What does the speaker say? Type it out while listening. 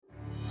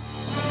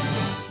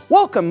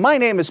Welcome, my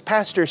name is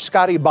Pastor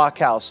Scotty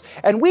Bachhaus,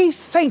 and we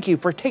thank you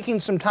for taking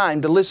some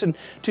time to listen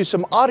to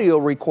some audio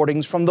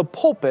recordings from the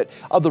pulpit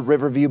of the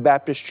Riverview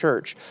Baptist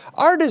Church.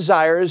 Our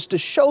desire is to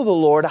show the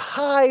Lord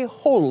high,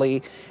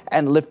 holy,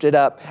 and lifted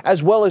up,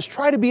 as well as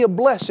try to be a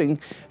blessing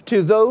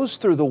to those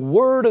through the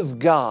Word of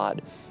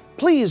God.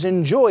 Please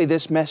enjoy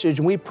this message,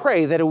 and we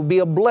pray that it will be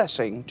a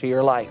blessing to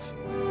your life.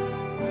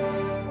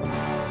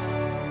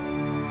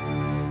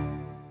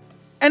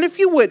 And if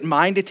you wouldn't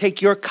mind to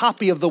take your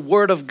copy of the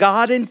Word of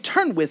God and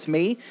turn with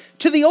me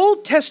to the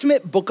Old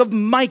Testament book of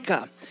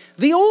Micah.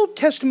 The Old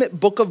Testament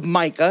book of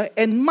Micah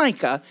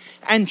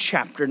and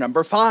chapter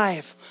number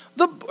 5.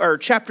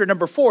 Chapter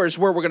number 4 is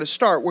where we're going to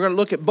start. We're going to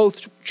look at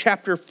both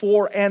chapter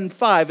 4 and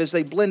 5 as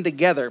they blend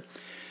together.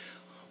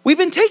 We've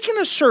been taking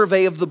a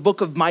survey of the book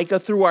of Micah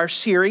through our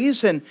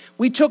series, and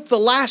we took the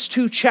last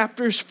 2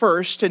 chapters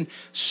first and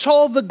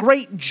saw the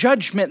great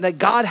judgment that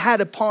God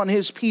had upon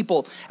His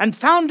people and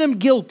found them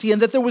guilty,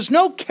 and that there was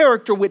no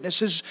character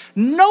witnesses,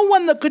 no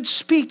one that could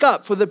speak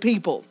up for the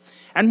people.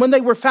 And when they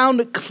were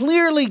found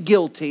clearly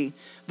guilty,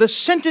 the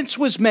sentence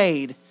was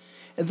made.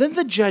 And then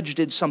the judge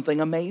did something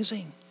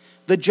amazing.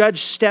 The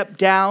judge stepped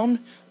down,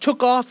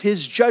 took off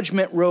his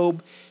judgment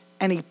robe,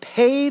 and he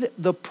paid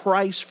the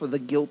price for the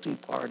guilty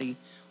party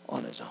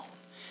on his own.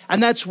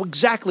 And that's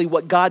exactly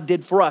what God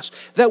did for us.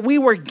 That we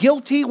were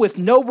guilty with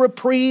no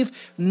reprieve,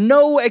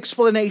 no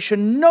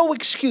explanation, no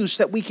excuse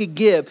that we could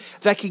give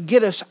that could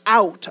get us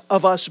out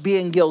of us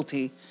being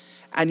guilty.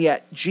 And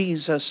yet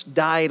Jesus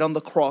died on the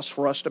cross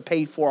for us to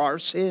pay for our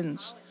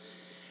sins.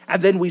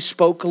 And then we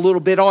spoke a little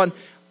bit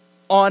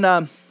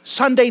on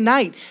Sunday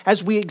night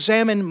as we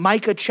examined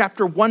Micah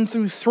chapter 1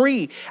 through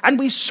 3. And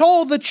we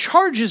saw the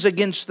charges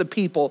against the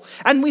people.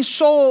 And we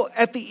saw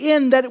at the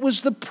end that it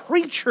was the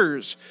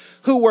preachers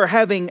who were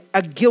having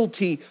a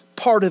guilty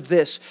part of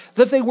this.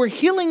 That they were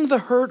healing the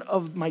hurt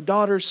of my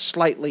daughters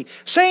slightly.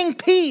 Saying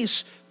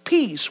peace,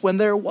 peace when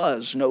there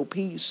was no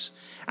peace.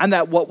 And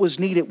that what was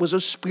needed was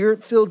a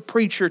spirit-filled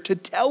preacher to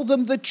tell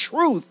them the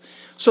truth,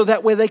 so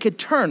that way they could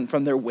turn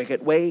from their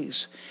wicked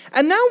ways.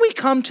 And now we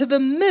come to the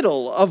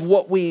middle of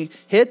what we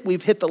hit.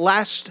 We've hit the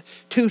last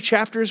 2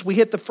 chapters. We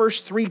hit the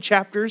first 3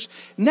 chapters.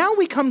 Now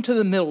we come to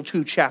the middle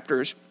 2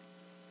 chapters.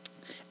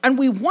 And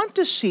we want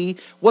to see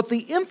what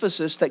the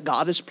emphasis that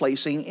God is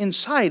placing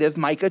inside of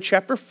Micah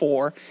chapter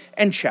 4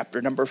 and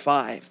chapter number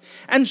 5.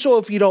 And so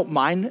if you don't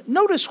mind,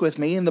 notice with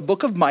me in the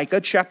book of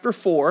Micah chapter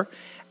 4,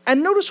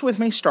 and notice with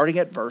me starting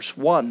at verse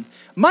 1.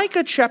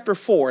 Micah chapter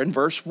 4 and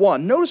verse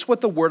 1. Notice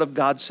what the Word of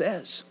God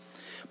says.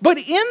 But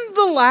in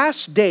the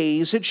last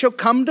days it shall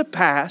come to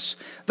pass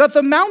that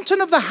the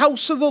mountain of the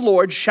house of the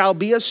Lord shall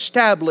be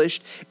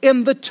established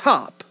in the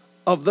top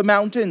of the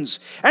mountains.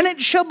 And it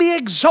shall be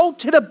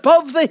exalted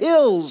above the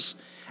hills,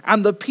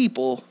 and the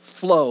people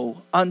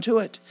flow unto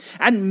it.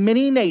 And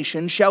many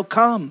nations shall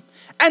come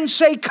and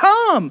say,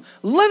 Come,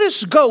 let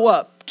us go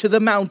up to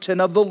the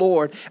mountain of the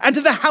Lord, and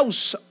to the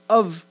house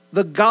of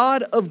the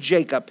God of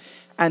Jacob,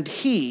 and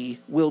He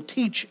will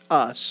teach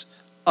us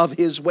of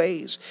His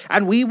ways,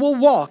 and we will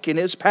walk in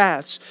His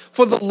paths.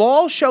 For the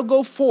law shall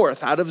go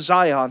forth out of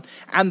Zion,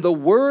 and the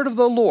word of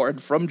the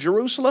Lord from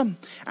Jerusalem.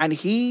 And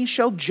He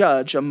shall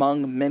judge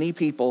among many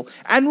people,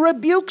 and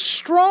rebuke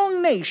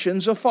strong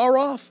nations afar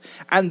off.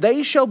 And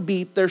they shall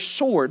beat their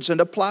swords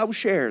into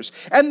plowshares,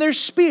 and their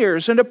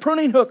spears into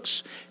pruning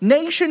hooks.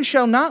 Nation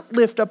shall not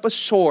lift up a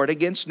sword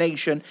against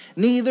nation,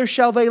 neither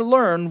shall they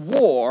learn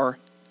war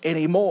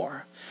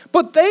anymore.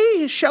 But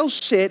they shall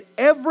sit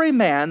every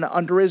man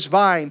under his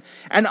vine,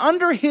 and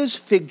under his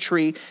fig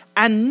tree,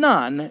 and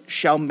none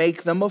shall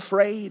make them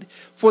afraid.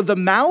 For the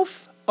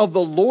mouth of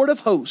the Lord of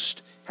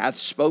hosts hath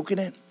spoken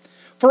it.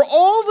 For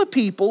all the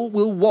people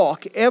will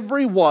walk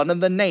every one in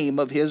the name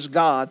of his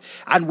God,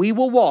 and we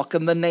will walk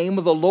in the name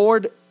of the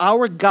Lord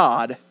our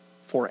God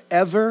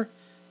forever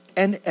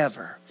and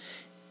ever.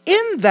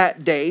 In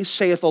that day,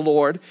 saith the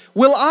Lord,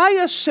 will I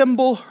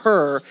assemble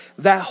her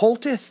that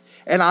halteth,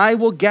 and I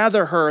will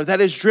gather her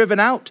that is driven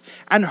out,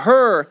 and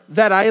her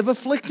that I have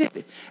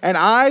afflicted. And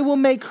I will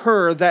make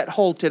her that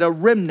halted a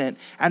remnant,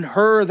 and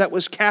her that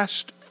was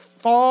cast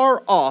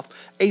far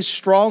off a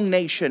strong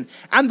nation.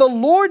 And the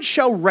Lord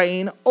shall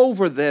reign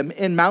over them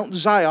in Mount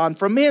Zion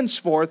from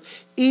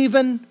henceforth,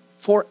 even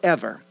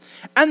forever.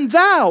 And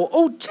thou,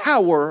 O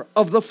tower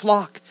of the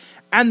flock,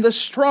 and the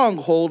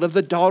stronghold of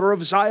the daughter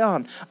of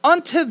Zion,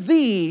 unto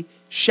thee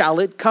shall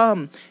it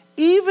come.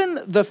 Even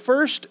the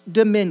first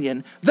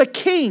dominion, the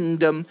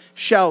kingdom,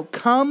 shall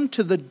come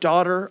to the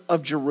daughter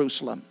of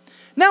Jerusalem.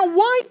 Now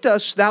why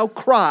dost thou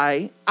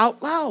cry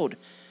out loud?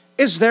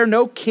 Is there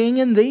no king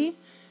in thee?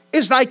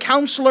 Is thy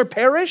counselor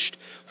perished?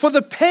 For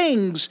the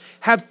pangs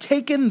have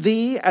taken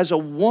thee as a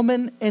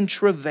woman in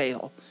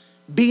travail.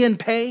 Be in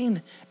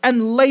pain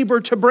and labor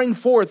to bring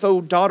forth,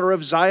 O daughter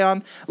of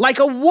Zion, like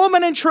a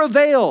woman in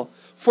travail.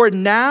 For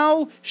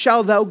now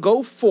shalt thou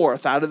go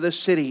forth out of the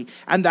city,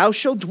 and thou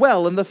shalt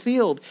dwell in the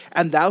field,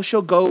 and thou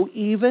shalt go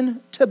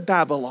even to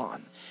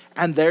Babylon.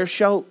 And there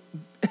shall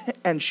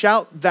and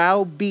shalt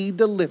thou be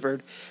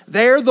delivered.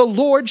 There the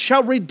Lord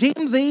shall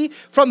redeem thee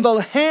from the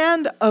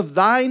hand of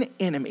thine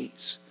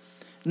enemies.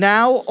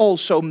 Now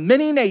also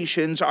many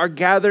nations are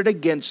gathered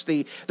against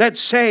thee, that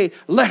say,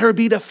 let her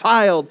be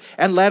defiled,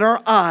 and let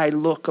our eye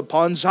look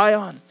upon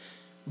Zion.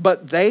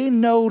 But they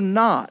know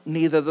not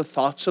neither the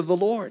thoughts of the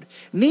Lord,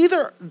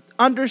 neither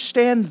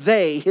understand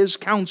they his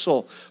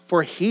counsel,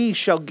 for he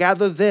shall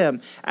gather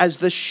them as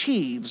the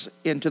sheaves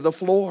into the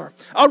floor.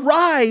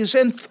 Arise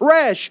and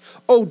thresh,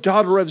 O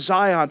daughter of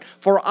Zion,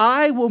 for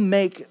I will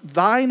make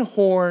thine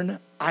horn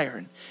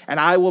iron, and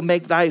I will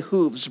make thy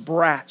hooves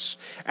brass,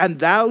 and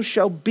thou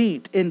shalt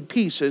beat in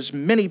pieces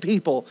many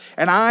people,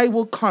 and I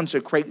will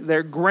consecrate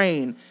their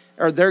gain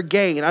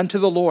unto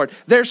the Lord,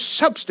 their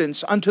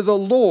substance unto the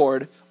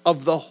Lord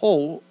of the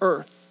whole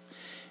earth.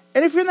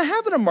 And if you're in the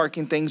habit of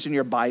marking things in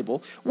your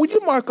Bible, would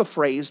you mark a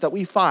phrase that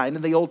we find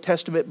in the Old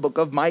Testament book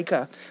of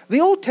Micah? The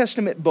Old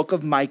Testament book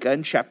of Micah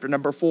in chapter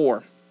number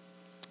 4.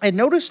 And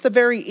notice the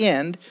very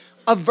end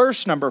of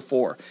verse number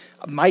 4.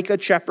 Micah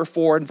chapter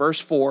 4 and verse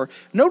 4.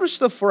 Notice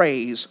the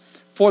phrase,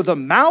 for the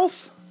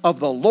mouth of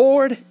the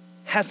Lord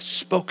hath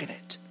spoken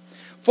it.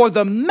 For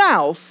the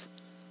mouth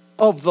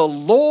of the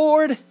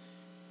Lord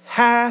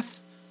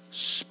hath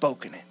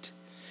spoken it.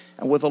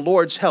 And with the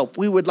Lord's help,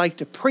 we would like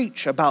to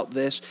preach about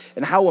this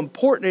and how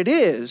important it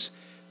is,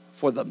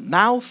 for the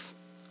mouth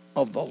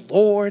of the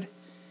Lord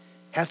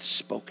hath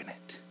spoken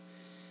it.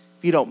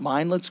 If you don't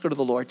mind, let's go to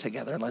the Lord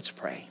together and let's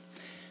pray.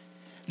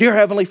 Dear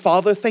Heavenly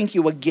Father, thank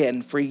you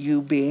again for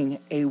you being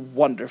a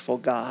wonderful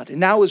God. And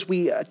now as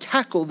we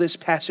tackle this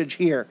passage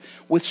here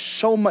with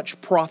so much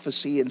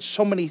prophecy and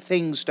so many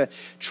things to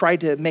try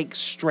to make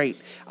straight,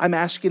 I'm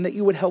asking that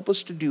you would help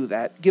us to do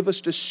that. Give us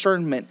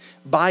discernment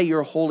by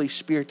your Holy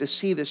Spirit to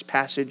see this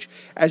passage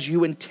as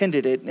you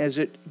intended it, as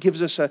it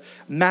gives us a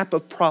map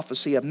of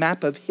prophecy, a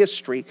map of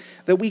history,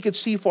 that we could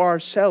see for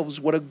ourselves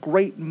what a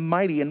great,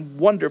 mighty, and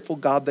wonderful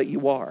God that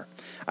you are.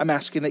 I'm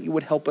asking that you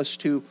would help us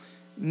to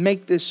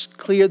make this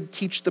clear,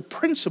 teach the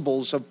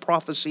principles of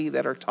prophecy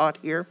that are taught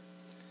here.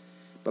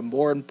 But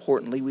more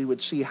importantly, we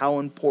would see how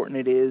important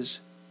it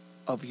is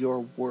of your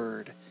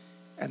word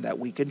and that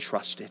we can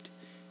trust it.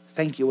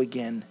 Thank you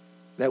again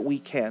that we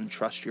can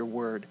trust your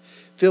word.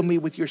 Fill me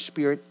with your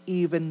Spirit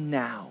even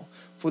now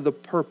for the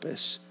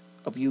purpose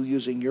of you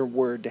using your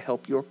word to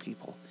help your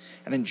people.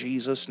 And in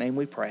Jesus' name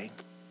we pray.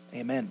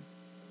 Amen.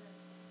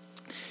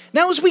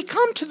 Now as we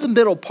come to the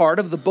middle part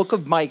of the book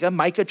of Micah,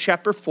 Micah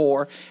chapter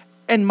 4,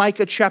 and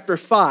Micah chapter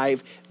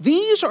 5,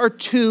 these are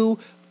two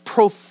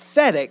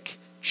prophetic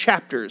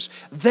chapters.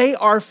 They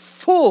are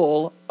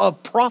full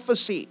of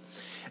prophecy.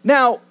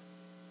 Now,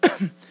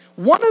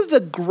 one of the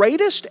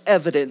greatest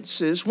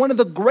evidences, one of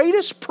the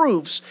greatest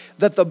proofs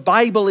that the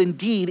Bible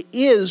indeed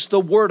is the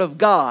Word of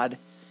God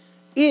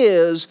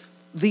is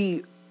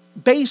the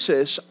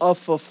basis of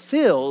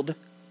fulfilled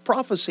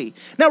prophecy.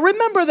 Now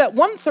remember that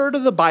 1/3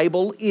 of the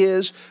Bible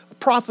is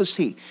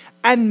prophecy,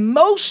 and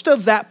most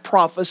of that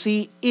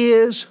prophecy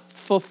is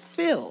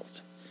fulfilled.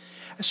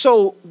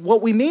 So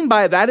what we mean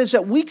by that is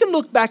that we can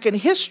look back in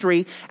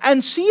history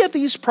and see if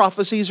these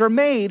prophecies are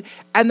made,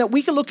 and that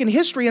we can look in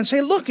history and say,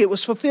 look, it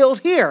was fulfilled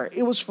here.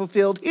 It was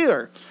fulfilled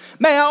here.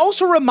 May I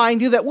also remind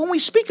you that when we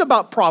speak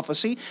about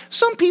prophecy,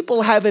 some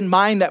people have in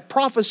mind that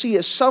prophecy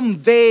is some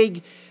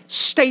vague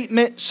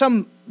statement,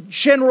 some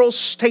general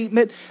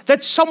statement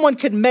that someone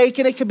can make,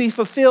 and it can be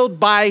fulfilled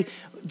by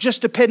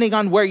just depending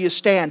on where you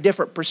stand,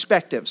 different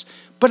perspectives.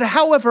 But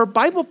however,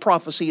 Bible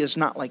prophecy is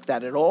not like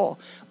that at all.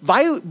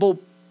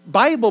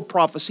 Bible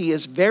prophecy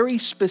is very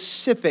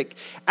specific,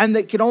 and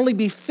that can only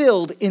be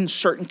filled in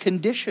certain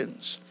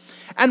conditions.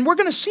 And we're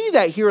going to see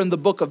that here in the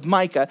book of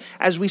Micah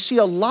as we see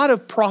a lot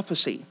of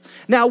prophecy.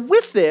 Now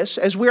with this,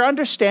 as we're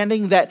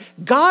understanding that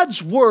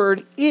God's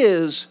word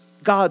is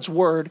God's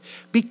word,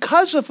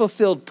 because of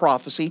fulfilled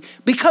prophecy,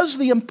 because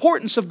of the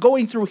importance of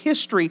going through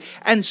history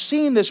and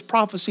seeing this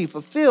prophecy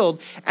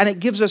fulfilled, and it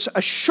gives us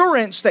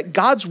assurance that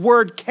God's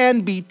word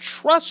can be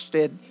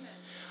trusted.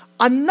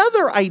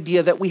 Another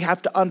idea that we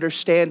have to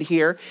understand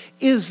here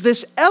is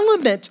this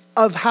element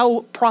of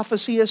how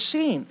prophecy is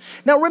seen.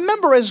 Now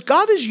remember, as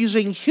God is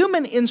using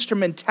human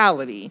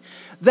instrumentality,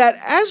 that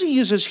as he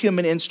uses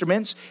human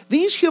instruments,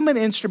 these human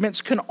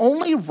instruments can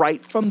only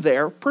write from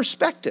their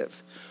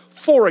perspective.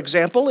 For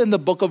example, in the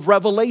book of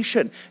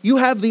Revelation, you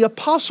have the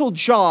Apostle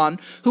John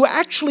who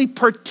actually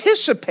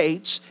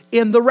participates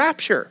in the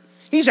rapture.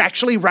 He's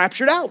actually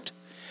raptured out.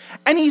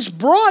 And he's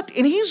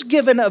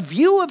given a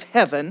view of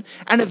heaven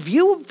and a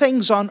view of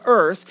things on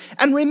earth.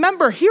 And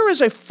remember, here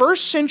is a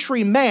first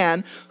century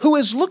man who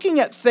is looking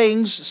at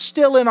things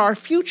still in our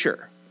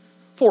future.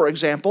 For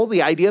example,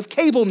 the idea of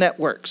cable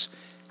networks.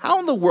 How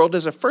in the world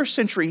does a first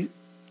century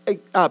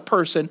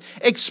person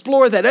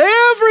explain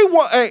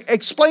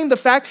the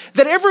fact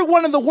that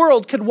everyone in the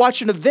world could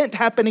watch an event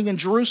happening in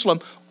Jerusalem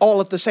all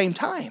at the same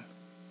time?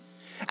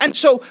 And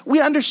so we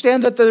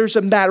understand that there's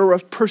a matter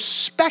of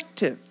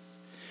perspective.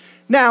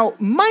 Now,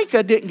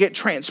 Micah didn't get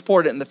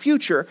transported in the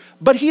future,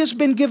 but he has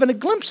been given a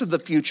glimpse of the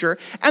future.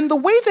 And the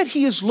way that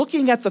he is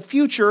looking at the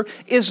future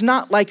is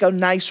not like a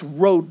nice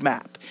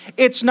roadmap.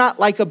 It's not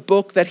like a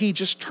book that he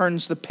just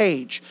turns the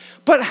page.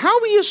 But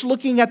how he is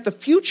looking at the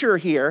future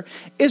here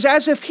is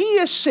as if he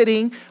is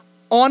sitting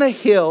on a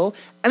hill,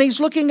 and he's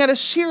looking at a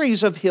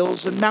series of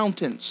hills and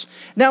mountains.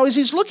 Now, as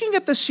he's looking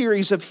at the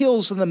series of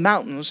hills and the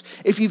mountains,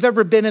 if you've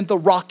ever been in the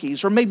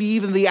Rockies or maybe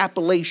even the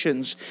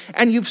Appalachians,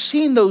 and you've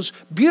seen those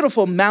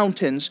beautiful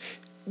mountains,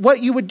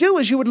 what you would do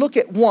is you would look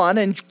at one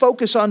and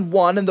focus on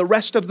one, and the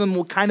rest of them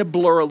will kind of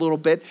blur a little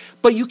bit,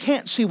 but you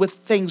can't see with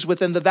things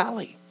within the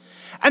valley.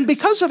 And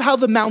because of how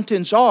the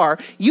mountains are,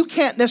 you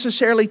can't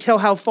necessarily tell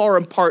how far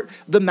apart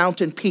the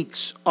mountain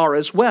peaks are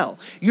as well.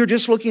 You're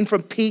just looking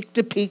from peak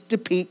to peak to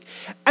peak.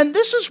 And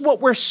this is what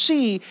we're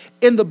seeing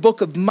in the book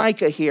of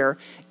Micah here,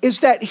 is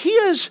that he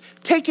is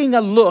taking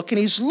a look, and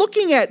he's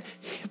looking at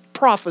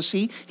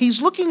prophecy,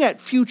 he's looking at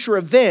future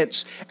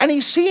events, and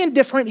he's seeing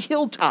different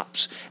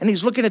hilltops. And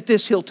he's looking at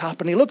this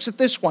hilltop, and he looks at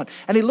this one,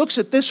 and he looks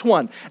at this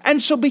one.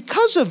 And so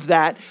because of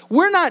that,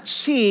 we're not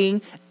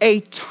seeing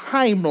a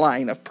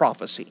timeline of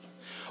prophecy.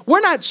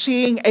 We're not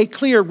seeing a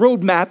clear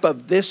roadmap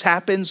of this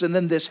happens and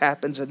then this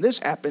happens and this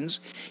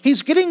happens.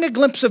 He's getting a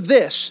glimpse of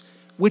this,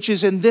 which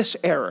is in this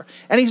era.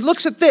 And he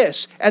looks at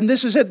this, and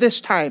this is at this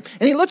time.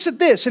 And he looks at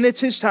this, and it's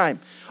his time.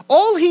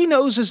 All he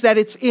knows is that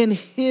it's in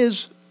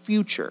his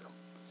future.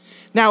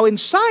 Now,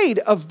 inside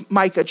of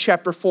Micah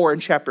chapter 4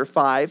 and chapter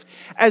 5,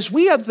 as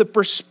we have the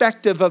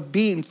perspective of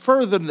being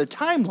further in the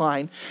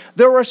timeline,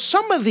 there are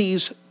some of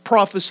these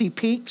prophecy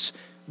peaks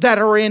that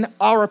are in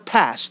our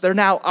past. They're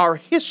now our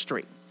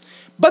history.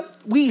 But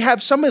we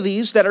have some of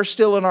these that are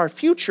still in our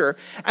future,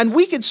 and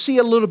we could see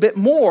a little bit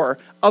more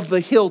of the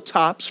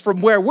hilltops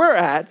from where we're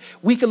at.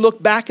 We can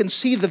look back and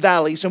see the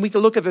valleys, and we can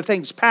look at the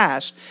things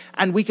past,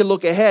 and we can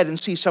look ahead and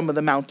see some of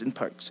the mountain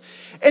peaks.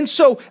 And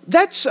so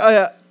that's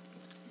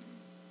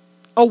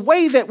a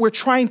way that we're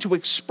trying to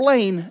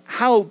explain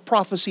how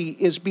prophecy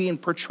is being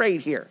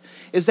portrayed here,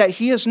 is that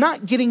he is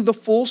not getting the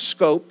full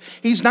scope.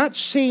 He's not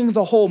seeing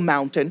the whole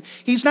mountain.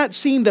 He's not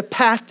seeing the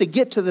path to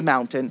get to the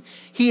mountain.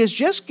 He is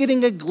just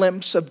getting a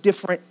glimpse of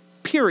different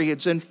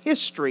periods in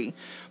history,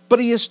 but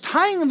he is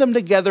tying them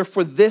together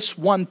for this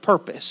one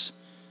purpose,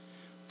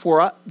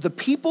 for the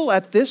people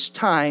at this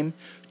time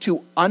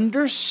to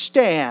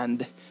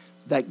understand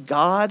that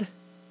God's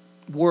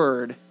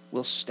word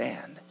will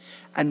stand.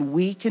 And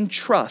we can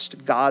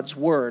trust God's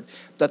word,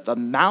 that the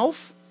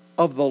mouth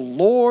of the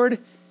Lord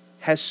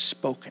has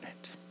spoken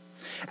it.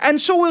 And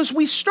so as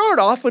we start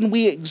off and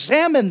we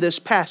examine this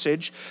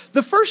passage,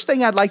 the first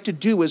thing I'd like to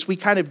do as we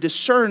kind of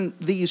discern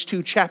these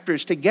two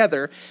chapters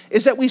together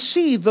is that we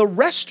see the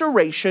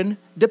restoration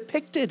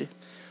depicted.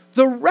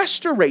 The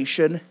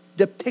restoration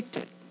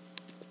depicted.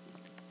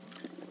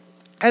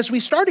 As we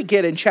start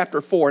again in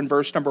chapter 4 and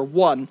verse number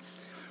 1,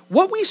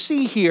 what we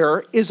see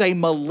here is a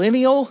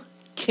millennial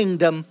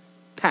kingdom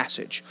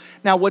passage.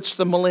 Now, what's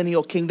the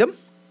millennial kingdom?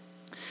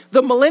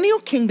 The millennial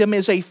kingdom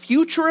is a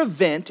future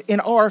event in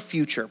our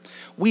future.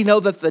 We know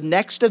that the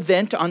next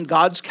event on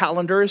God's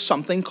calendar is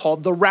something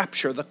called the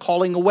rapture, the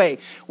calling away,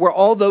 where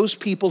all those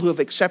people who have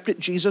accepted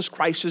Jesus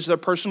Christ as their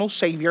personal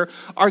Savior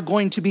are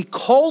going to be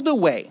called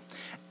away.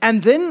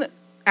 And then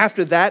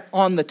after that,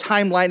 on the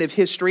timeline of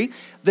history,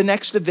 the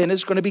next event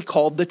is going to be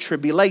called the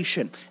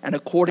tribulation. And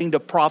according to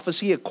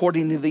prophecy,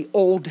 according to the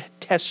Old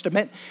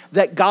Testament,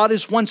 that God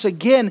is once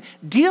again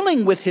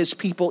dealing with his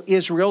people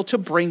Israel to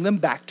bring them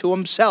back to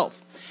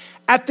himself.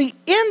 At the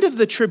end of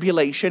the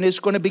tribulation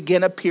is going to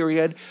begin a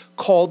period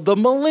called the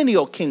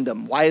millennial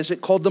kingdom. Why is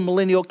it called the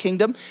millennial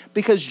kingdom?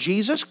 Because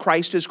Jesus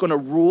Christ is going to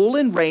rule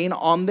and reign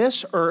on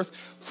this earth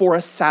for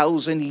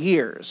 1,000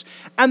 years.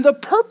 And the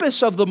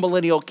purpose of the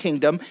millennial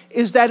kingdom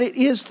is that it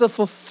is the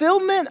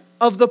fulfillment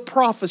of the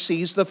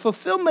prophecies, the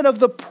fulfillment of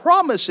the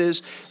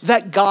promises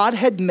that God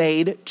had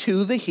made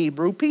to the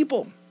Hebrew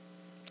people.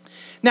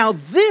 Now,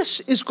 this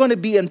is going to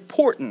be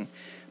important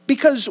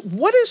because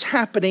what is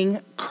happening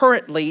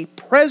currently,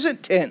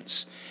 present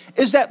tense,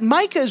 is that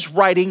Micah is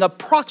writing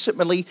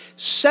approximately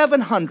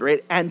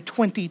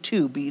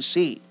 722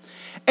 BC.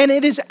 And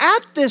it is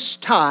at this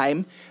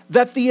time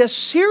that the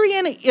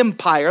Assyrian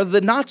Empire, the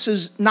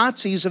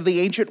Nazis of the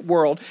ancient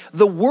world,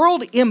 the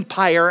world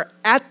empire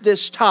at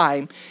this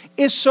time,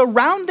 is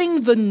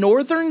surrounding the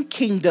northern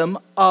kingdom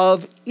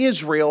of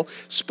Israel,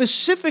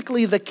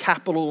 specifically the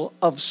capital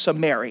of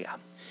Samaria.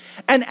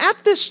 And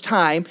at this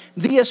time,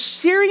 the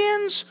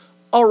Assyrians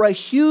are a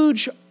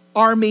huge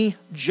army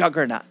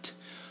juggernaut.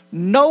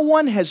 No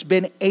one has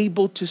been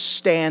able to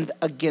stand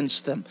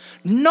against them.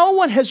 No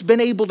one has been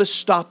able to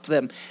stop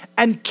them.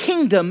 And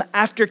kingdom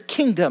after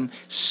kingdom,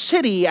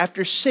 city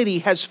after city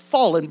has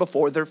fallen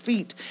before their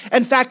feet.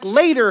 In fact,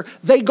 later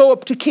they go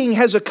up to King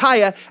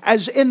Hezekiah,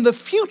 as in the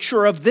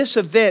future of this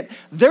event,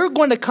 they're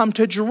going to come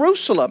to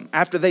Jerusalem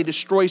after they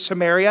destroy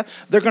Samaria.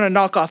 They're going to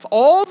knock off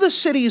all the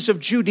cities of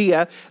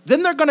Judea.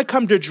 Then they're going to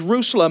come to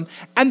Jerusalem,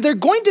 and they're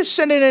going to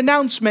send an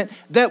announcement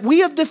that we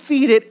have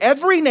defeated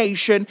every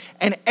nation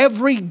and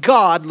every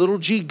God, little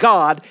g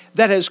God,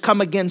 that has come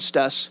against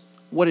us,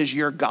 what is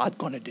your God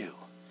going to do?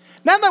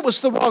 Now that was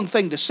the wrong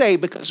thing to say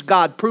because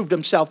God proved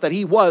himself that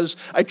he was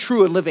a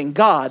true and living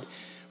God.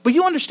 But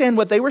you understand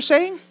what they were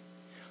saying?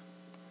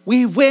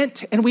 We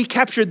went and we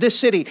captured this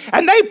city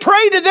and they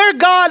prayed to their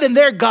God and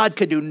their God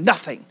could do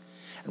nothing.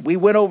 And we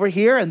went over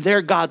here and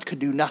their God could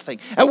do nothing.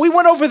 And we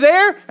went over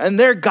there and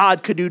their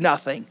God could do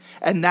nothing.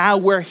 And now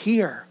we're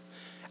here.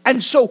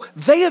 And so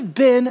they have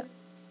been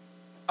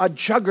a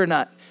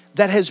juggernaut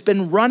that has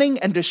been running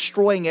and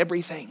destroying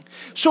everything.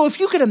 So if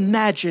you can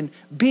imagine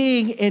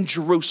being in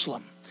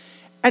Jerusalem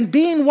and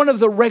being one of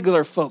the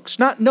regular folks,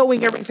 not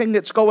knowing everything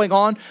that's going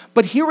on,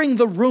 but hearing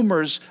the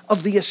rumors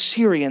of the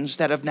Assyrians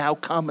that have now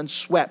come and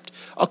swept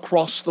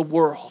across the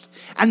world.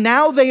 And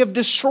now they have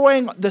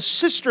destroying the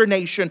sister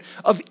nation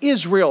of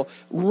Israel,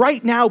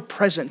 right now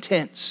present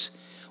tense,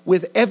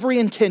 with every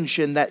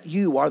intention that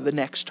you are the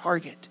next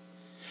target.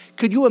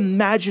 Could you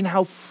imagine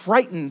how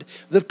frightened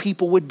the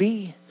people would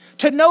be?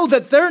 To know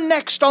that they're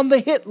next on the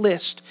hit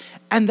list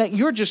and that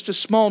you're just a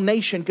small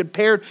nation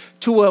compared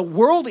to a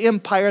world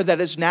empire that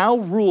has now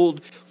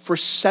ruled for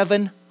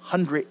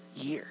 700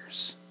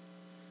 years.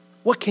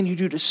 What can you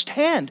do to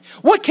stand?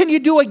 What can you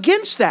do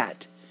against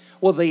that?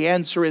 Well, the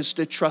answer is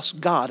to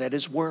trust God at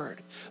his word,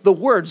 the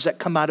words that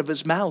come out of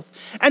his mouth.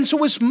 And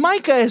so as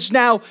Micah is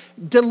now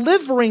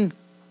delivering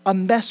a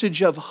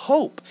message of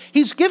hope,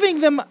 he's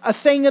giving them a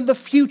thing in the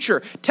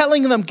future,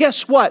 telling them,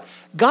 guess what?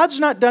 God's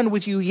not done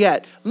with you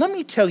yet. Let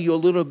me tell you a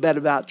little bit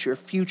about your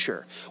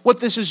future. What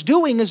this is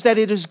doing is that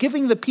it is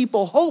giving the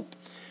people hope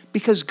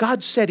because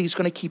God said he's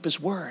going to keep his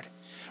word.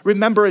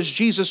 Remember, as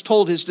Jesus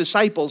told his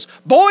disciples,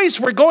 boys,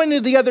 we're going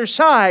to the other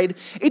side.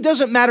 It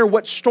doesn't matter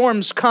what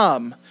storms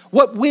come,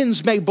 what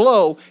winds may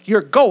blow,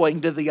 you're going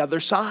to the other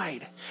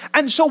side.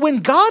 And so when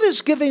God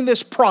is giving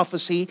this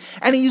prophecy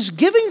and he's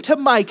giving to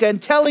Micah and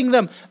telling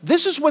them,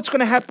 this is what's going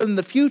to happen in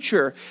the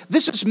future,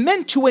 this is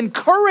meant to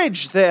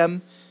encourage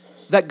them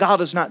that God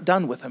is not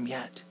done with them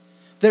yet.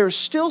 There is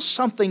still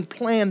something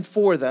planned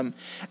for them.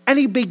 And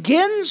he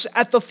begins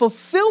at the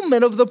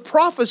fulfillment of the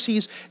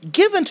prophecies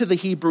given to the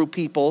Hebrew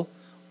people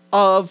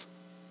of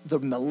the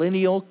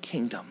millennial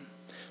kingdom.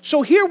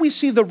 So here we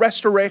see the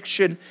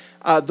restoration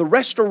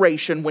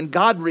when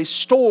God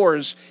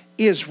restores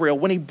Israel,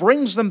 when he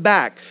brings them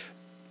back.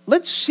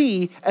 Let's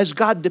see as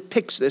God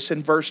depicts this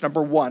in verse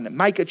number 1,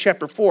 Micah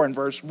chapter 4 and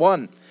verse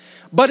 1.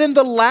 But in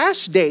the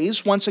last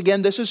days, once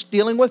again, this is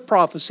dealing with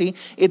prophecy.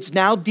 It's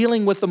now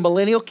dealing with the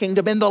millennial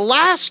kingdom. In the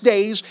last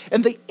days,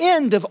 and the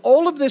end of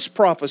all of this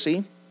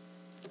prophecy,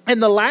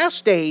 in the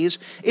last days,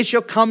 it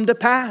shall come to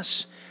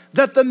pass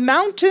that the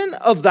mountain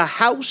of the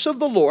house of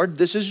the Lord,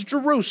 this is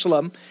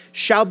Jerusalem,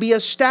 shall be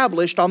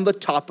established on the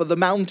top of the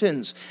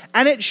mountains,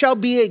 and it shall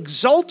be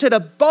exalted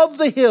above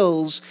the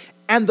hills,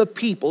 and the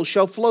people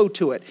shall flow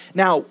to it.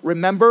 Now,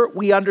 remember,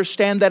 we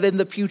understand that in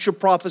the future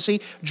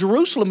prophecy,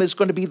 Jerusalem is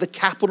going to be the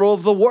capital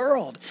of the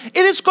world.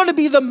 It is going to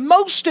be the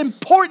most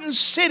important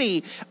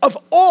city of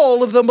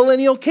all of the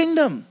millennial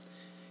kingdom.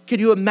 Could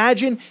you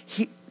imagine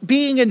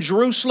being in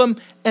Jerusalem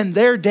in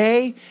their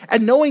day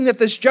and knowing that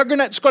this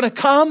juggernaut's going to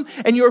come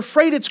and you're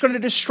afraid it's going to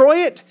destroy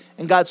it?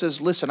 And God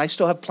says, listen, I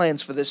still have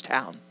plans for this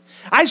town.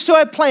 I still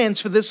have plans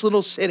for this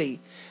little city.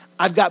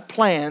 I've got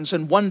plans,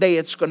 and one day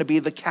it's going to be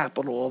the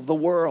capital of the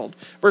world.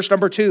 Verse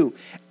number 2,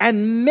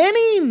 and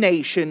many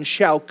nations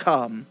shall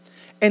come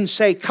and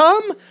say,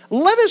 come,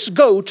 let us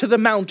go to the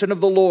mountain of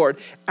the Lord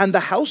and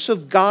the house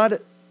of God,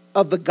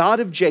 of the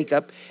God of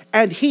Jacob,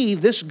 and he,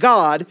 this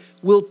God,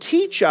 will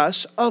teach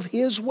us of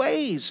his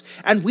ways,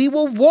 and we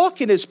will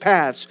walk in his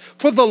paths.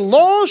 For the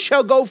law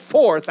shall go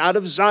forth out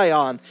of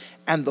Zion,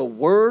 and the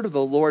word of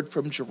the Lord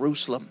from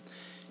Jerusalem.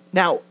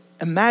 Now,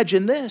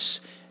 imagine this.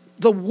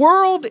 The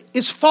world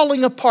is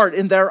falling apart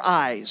in their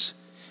eyes.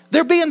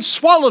 They're being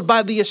swallowed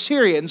by the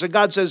Assyrians, and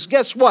God says,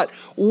 guess what?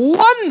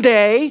 One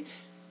day,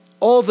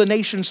 all the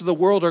nations of the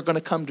world are going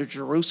to come to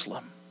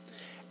Jerusalem.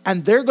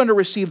 And they're going to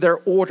receive their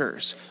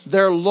orders,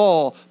 their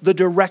law, the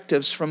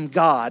directives from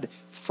God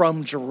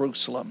from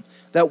Jerusalem.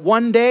 That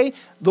one day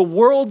the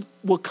world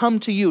will come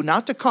to you,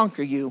 not to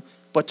conquer you,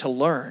 but to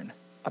learn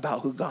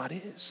about who God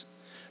is.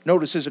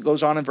 Notice as it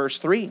goes on in verse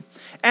 3.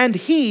 And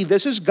he,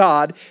 this is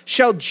God,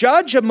 shall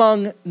judge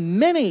among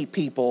many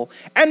people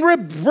and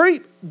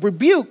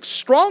rebuke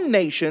strong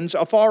nations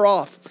afar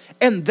off.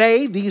 And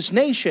they, these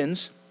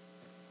nations,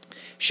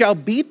 shall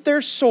beat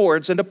their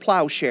swords into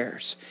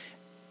plowshares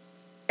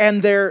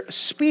and their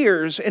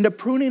spears into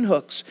pruning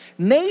hooks.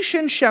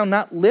 Nation shall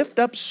not lift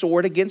up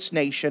sword against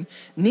nation,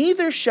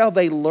 neither shall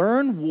they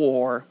learn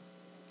war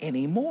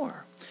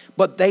anymore.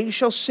 But they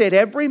shall sit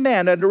every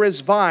man under his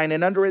vine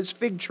and under his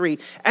fig tree,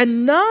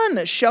 and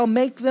none shall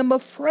make them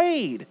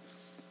afraid,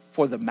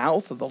 for the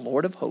mouth of the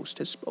Lord of hosts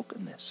has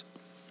spoken this.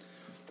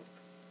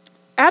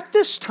 At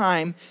this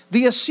time,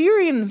 the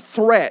Assyrian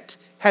threat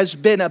has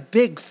been a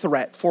big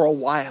threat for a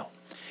while.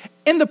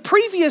 In the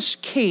previous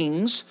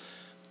kings,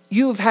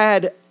 you've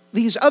had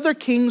these other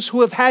kings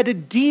who have had to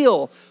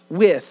deal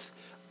with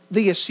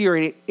the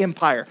Assyrian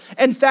Empire.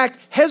 In fact,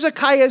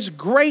 Hezekiah's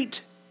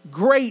great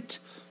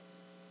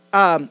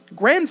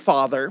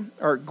grandfather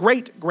or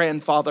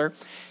great-grandfather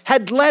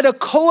had led a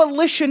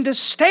coalition to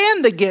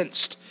stand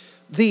against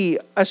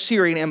the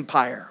Assyrian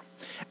Empire.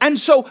 And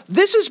so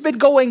this has been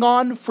going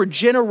on for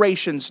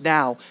generations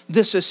now,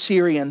 this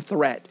Assyrian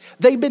threat.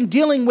 They've been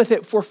dealing with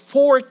it for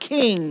 4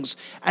 kings,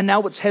 and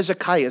now it's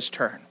Hezekiah's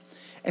turn.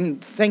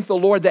 And thank the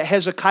Lord that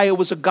Hezekiah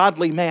was a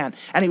godly man,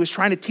 and he was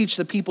trying to teach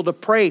the people to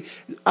pray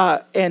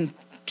and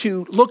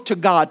to look to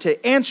God,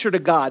 to answer to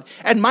God.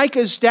 And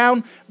Micah's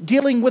down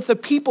dealing with the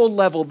people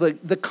level,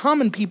 the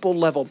common people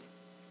level,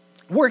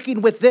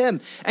 working with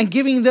them and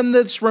giving them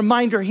this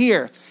reminder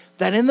here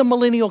that in the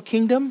millennial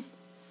kingdom,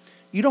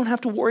 you don't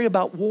have to worry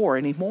about war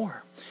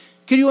anymore.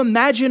 Can you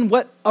imagine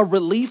what a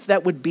relief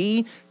that would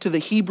be to the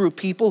Hebrew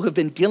people who've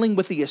been dealing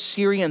with the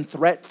Assyrian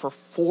threat for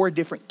 4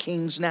 different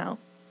kings now?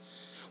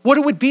 What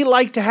it would be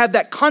like to have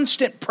that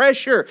constant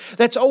pressure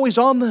that's always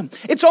on them.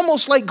 It's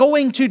almost like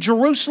going to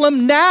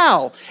Jerusalem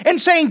now and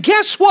saying,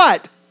 guess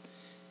what?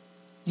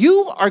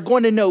 You are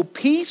going to know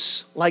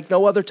peace like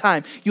no other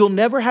time. You'll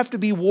never have to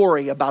be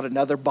worried about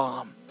another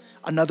bomb,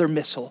 another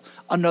missile,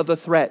 another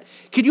threat.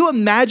 Can you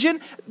imagine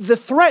the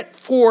threat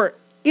for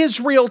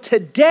Israel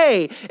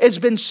today has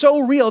been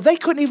so real, they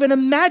couldn't even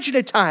imagine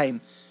a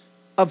time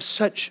of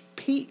such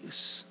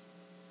peace.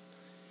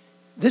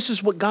 This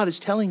is what God is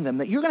telling them,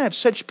 that you're going to have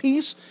such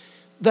peace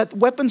that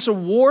weapons of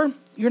war,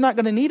 you're not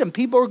going to need them.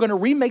 People are going to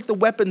remake the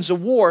weapons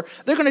of war.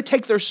 They're going to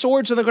take their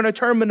swords and they're going to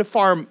turn them into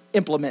farm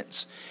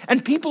implements.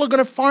 And people are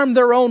going to farm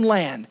their own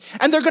land.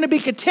 And they're going to be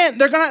content.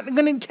 They're not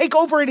going to take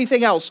over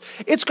anything else.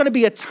 It's going to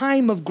be a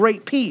time of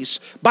great peace.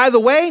 By the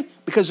way,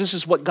 because this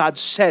is what God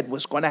said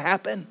was going to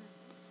happen.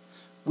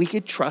 We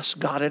could trust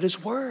God at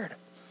His word.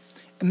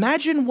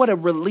 Imagine what a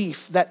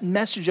relief that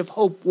message of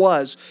hope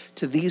was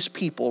to these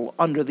people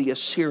under the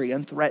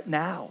Assyrian threat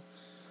now.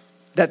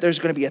 That there's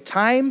going to be a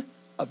time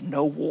of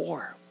no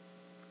war.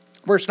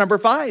 Verse number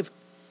 5.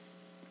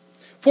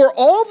 For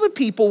all the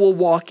people will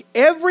walk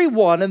every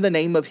one in the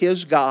name of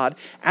his God,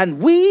 and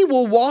we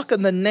will walk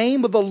in the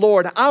name of the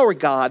Lord our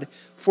God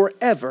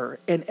forever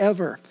and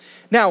ever.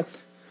 Now,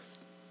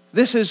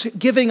 this is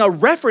giving a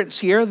reference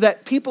here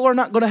that people are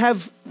not going to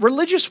have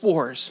religious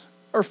wars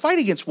or fight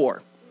against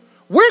war.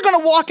 We're going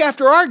to walk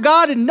after our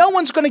God and no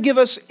one's going to give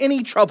us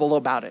any trouble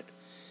about it.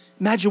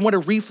 Imagine what a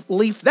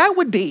relief that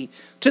would be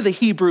to the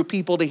Hebrew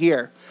people to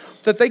hear.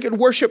 That they could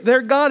worship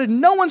their God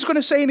and no one's going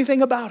to say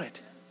anything about it.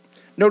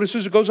 Notice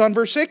as it goes on,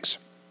 verse 6.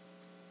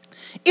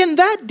 In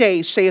that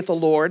day, saith the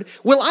Lord,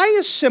 will I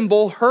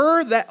assemble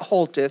her that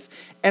halteth,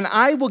 and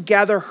I will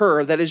gather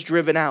her that is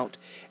driven out,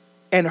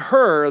 and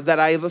her that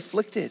I have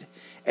afflicted.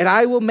 And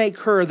I will make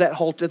her that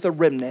halteth a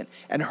remnant,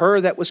 and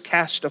her that was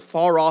cast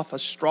afar off a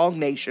strong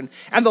nation.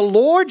 And the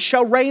Lord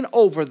shall reign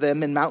over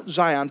them in Mount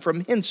Zion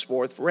from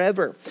henceforth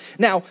forever.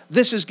 Now,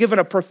 this is given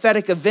a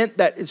prophetic event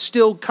that is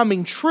still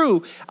coming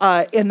true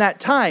in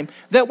that time.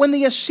 That when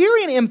the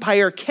Assyrian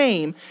Empire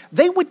came,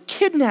 they would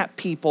kidnap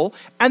people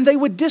and they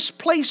would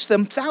displace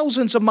them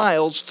thousands of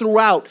miles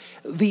throughout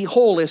the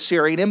whole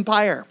Assyrian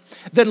Empire.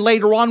 Then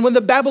later on, when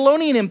the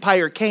Babylonian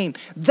Empire came,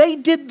 they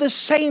did the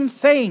same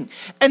thing.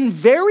 And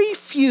very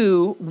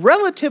few,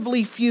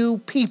 relatively few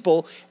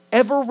people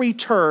ever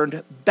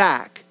returned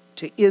back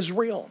to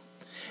Israel.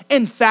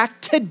 In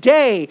fact,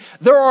 today,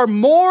 there are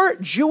more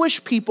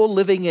Jewish people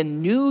living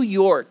in New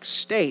York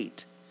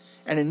State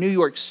and in New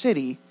York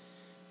City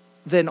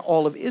than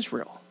all of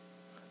Israel.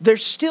 They're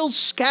still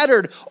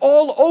scattered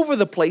all over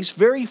the place.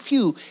 Very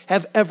few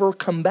have ever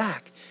come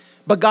back.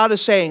 But God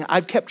is saying,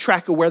 I've kept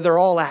track of where they're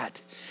all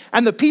at.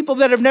 And the people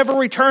that have never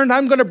returned,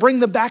 I'm going to bring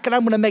them back and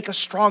I'm going to make a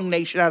strong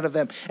nation out of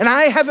them. And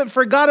I haven't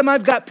forgotten them.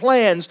 I've got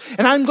plans.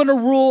 And I'm going to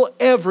rule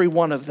every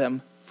one of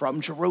them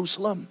from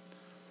Jerusalem.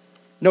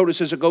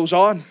 Notice as it goes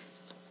on.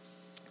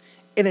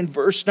 And in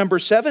verse number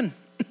 7,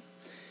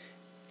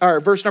 or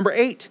verse number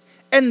 8.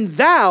 And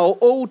thou,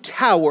 O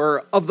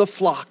tower of the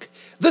flock,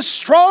 the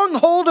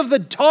stronghold of the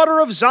daughter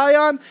of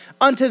Zion,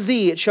 unto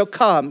thee it shall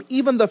come,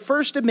 even the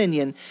first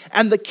dominion,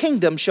 and the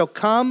kingdom shall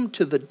come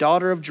to the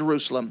daughter of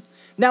Jerusalem.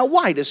 Now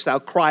why dost thou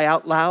cry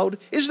out loud?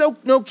 Is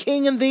no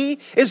king in thee?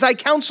 Is thy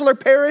counselor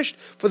perished?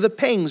 For the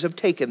pangs have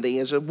taken thee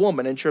as a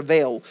woman in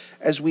travail.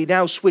 As we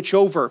now switch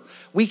over,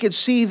 we can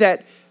see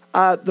that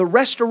the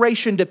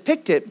restoration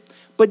depicted,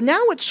 but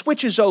now it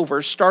switches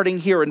over, starting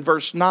here in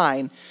verse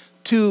 9,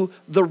 to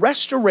the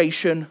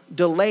restoration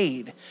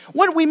delayed.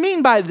 What we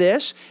mean by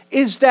this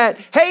is that,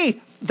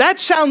 hey, that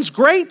sounds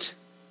great,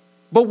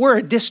 but we're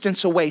a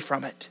distance away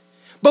from it.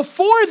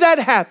 Before that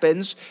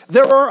happens,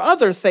 there are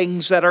other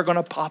things that are going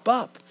to pop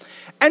up.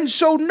 And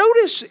so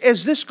notice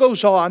as this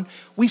goes on,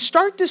 we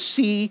start to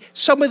see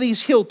some of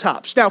these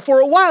hilltops. Now, for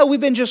a while,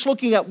 we've been just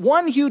looking at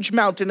one huge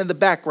mountain in the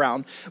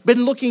background,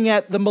 been looking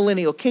at the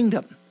millennial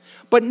kingdom.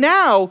 But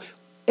now,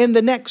 in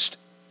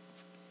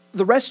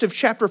the rest of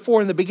chapter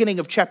 4 and the beginning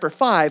of chapter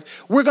 5,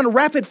 we're going to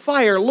rapid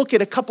fire look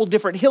at a couple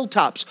different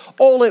hilltops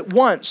all at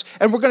once.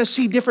 And we're going to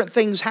see different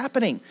things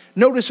happening.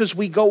 Notice as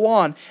we go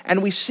on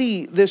and we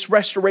see this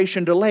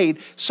restoration delayed,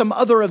 some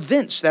other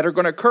events that are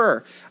going to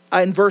occur.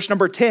 In verse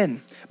number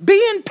 10, Be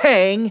in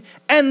pain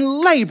and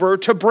labor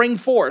to bring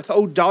forth,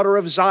 O daughter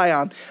of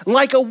Zion,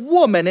 like a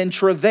woman in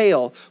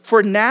travail.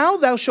 For now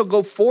thou shalt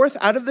go forth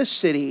out of the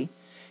city,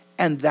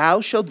 and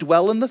thou shalt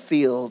dwell in the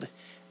field,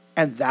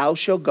 and thou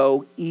shalt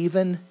go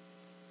even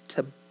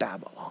to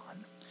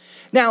Babylon.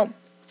 Now,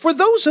 for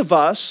those of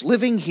us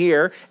living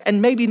here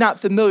and maybe not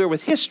familiar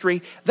with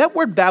history, that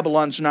word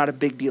Babylon's not a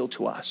big deal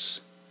to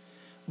us.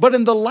 But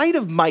in the light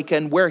of Micah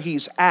and where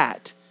he's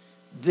at,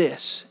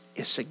 this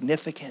is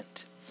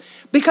significant.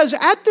 Because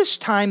at this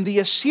time, the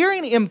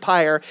Assyrian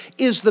Empire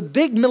is the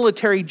big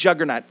military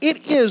juggernaut.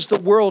 It is the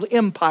world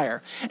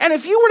empire. And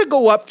if you were to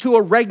go up to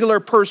a regular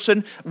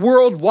person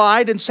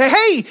worldwide and say,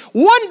 hey,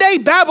 one day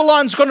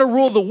Babylon's going to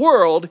rule the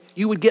world,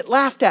 you would get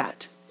laughed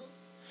at.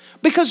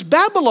 Because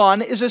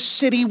Babylon is a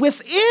city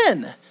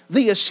within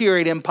the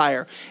Assyrian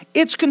Empire.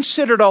 It's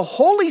considered a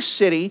holy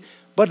city,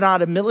 but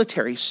not a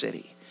military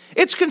city.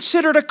 It's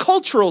considered a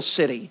cultural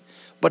city,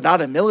 but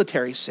not a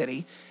military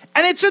city.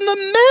 And it's in the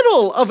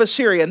middle of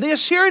Assyria. The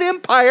Assyrian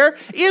Empire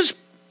is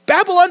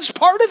Babylon's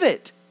part of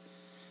it.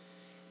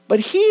 But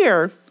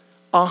here,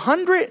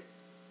 100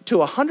 to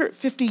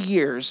 150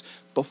 years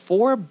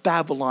before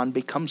Babylon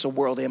becomes a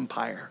world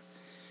empire,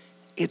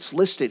 it's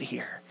listed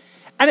here.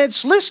 And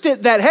it's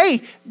listed that,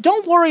 hey,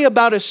 don't worry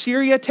about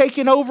Assyria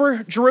taking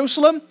over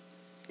Jerusalem.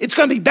 It's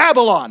going to be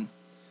Babylon.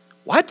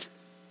 What?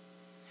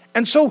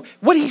 And so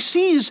what he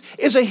sees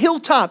is a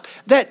hilltop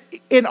that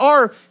in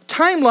our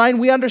timeline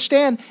we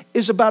understand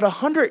is about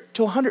 100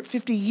 to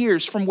 150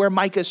 years from where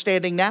Micah is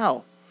standing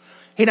now.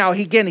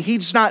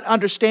 He's not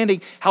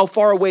understanding how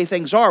far away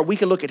things are. We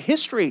can look at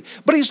history,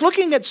 but he's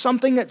looking at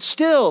something that's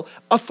still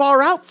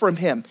afar out from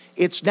him.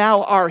 It's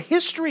now our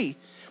history.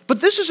 But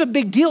this is a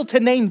big deal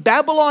to name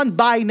Babylon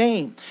by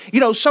name.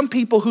 Some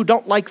people who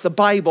don't like the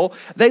Bible,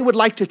 they would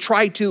like to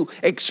try to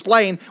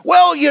explain,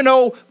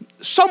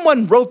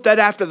 someone wrote that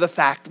after the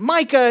fact.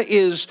 Micah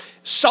is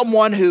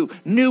someone who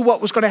knew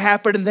what was going to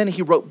happen, and then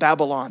he wrote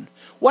Babylon.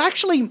 Well,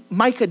 actually,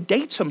 Micah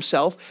dates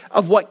himself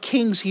of what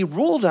kings he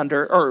ruled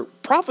under or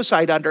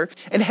prophesied under,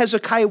 and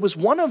Hezekiah was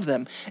one of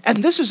them.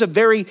 And this is a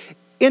very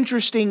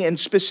interesting and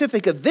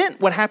specific event,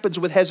 what happens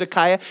with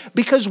Hezekiah,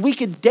 because we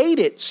could date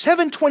it.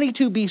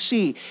 722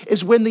 BC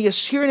is when the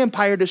Assyrian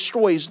Empire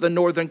destroys the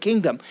northern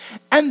kingdom.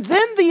 And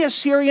then the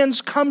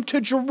Assyrians come to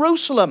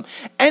Jerusalem.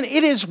 And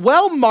it is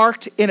well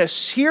marked in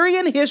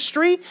Assyrian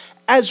history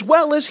as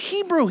well as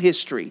Hebrew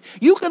history.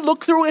 You can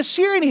look through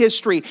Assyrian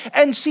history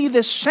and see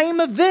this same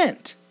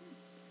event.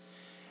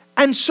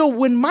 And so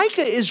when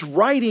Micah is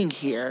writing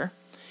here,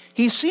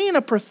 he's seeing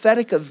a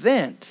prophetic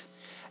event.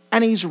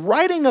 And he's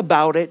writing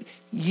about it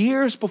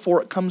years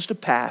before it comes to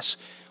pass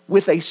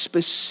with a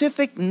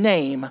specific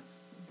name,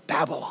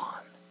 Babylon.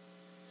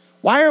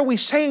 Why are we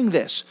saying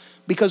this?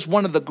 Because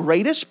one of the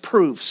greatest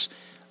proofs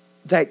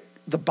that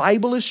the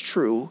Bible is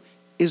true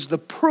is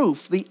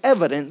the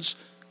evidence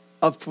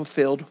of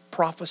fulfilled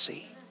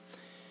prophecy.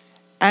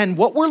 And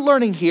what we're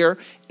learning here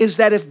is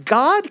that if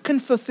God can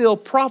fulfill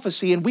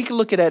prophecy, and we can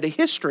look at it in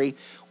history,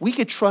 we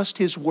could trust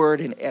his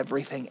word in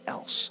everything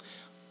else.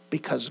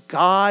 Because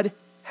God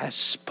has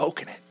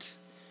spoken it.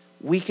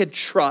 We could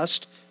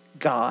trust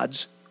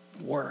God's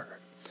word.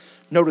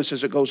 Notice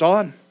as it goes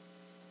on,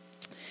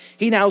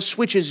 he now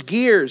switches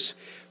gears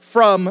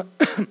from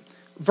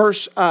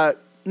verse 9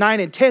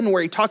 and 10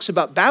 where he talks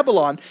about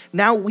Babylon.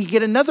 Now we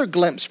get another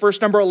glimpse,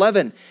 verse number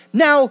 11.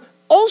 Now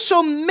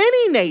also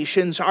many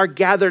nations are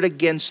gathered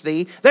against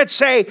thee that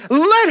say,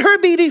 let her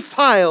be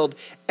defiled,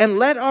 and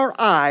let our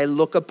eye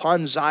look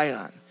upon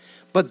Zion.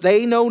 But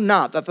they know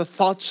not that the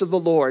thoughts of the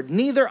Lord,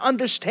 neither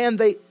understand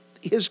they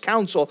his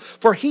counsel,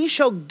 for he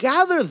shall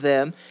gather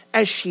them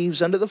as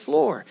sheaves under the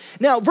floor.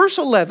 Now, verse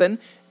 11,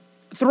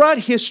 throughout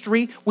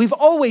history, we've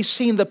always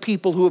seen the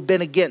people who have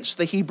been against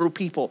the Hebrew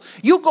people.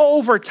 You go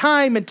over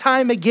time and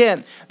time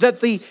again that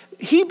the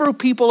Hebrew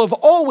people have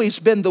always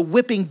been the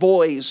whipping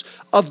boys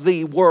of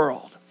the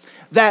world.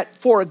 That,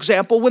 for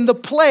example, when the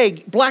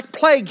Black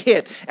Plague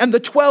hit and the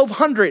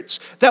 1200s,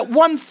 that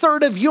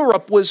 1/3 of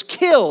Europe was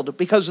killed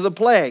because of the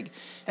plague.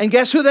 And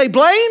guess who they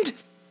blamed?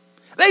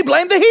 They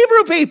blamed the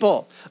Hebrew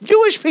people,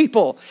 Jewish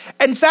people.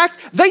 In fact,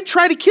 they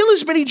tried to kill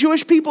as many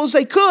Jewish people as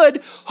they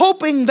could,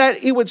 hoping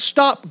that it would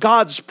stop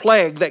God's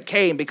plague that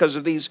came because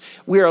of these.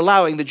 We're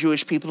allowing the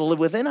Jewish people to live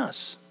within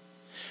us.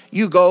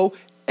 You go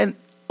and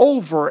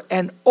over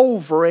and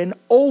over and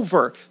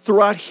over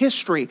throughout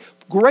history,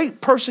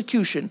 great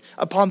persecution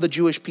upon the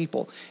Jewish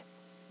people.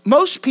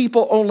 Most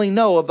people only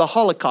know of the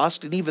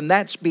Holocaust, and even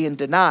that's being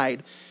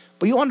denied.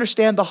 But you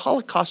understand the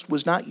Holocaust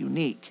was not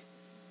unique.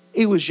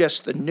 It was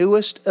just the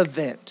newest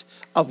event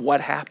of what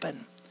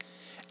happened.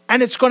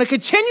 And it's going to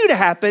continue to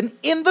happen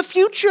in the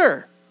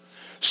future.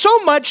 So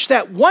much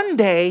that one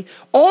day,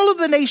 all of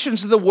the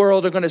nations of the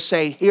world are going to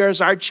say,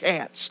 here's our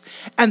chance.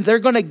 And they're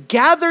going to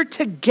gather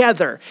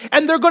together.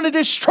 And they're going to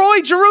destroy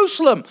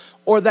Jerusalem.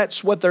 Or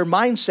that's what their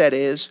mindset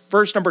is.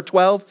 Verse number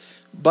 12.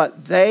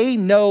 But they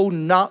know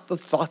not the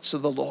thoughts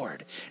of the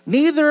Lord,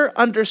 neither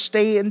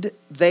understand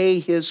they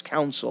his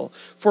counsel.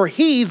 For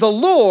he, the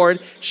Lord,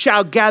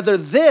 shall gather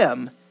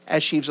them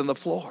as sheaves on the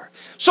floor.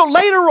 So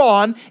later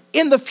on,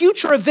 in the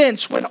future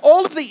events, when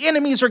all of the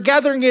enemies are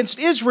gathering against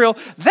Israel,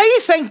 they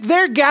think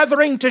they're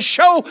gathering to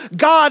show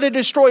God and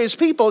destroy his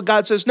people.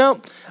 God says, no,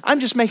 I'm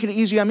just making it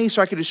easy on me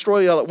so I can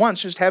destroy you all at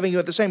once, just having you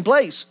at the same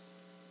place.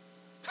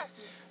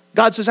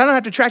 God says, I don't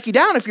have to track you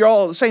down if you're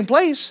all at the same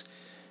place.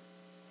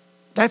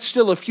 That's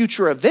still a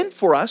future event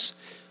for us.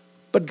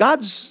 But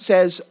God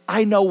says,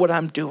 I know what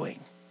I'm doing.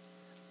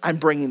 I'm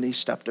bringing these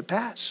stuff to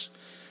pass.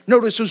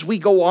 Notice as we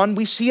go on,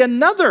 we see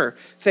another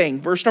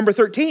thing. Verse number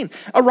 13.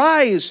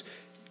 Arise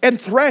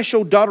and thresh,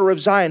 O daughter of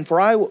Zion, for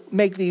I will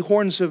make thee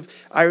horns of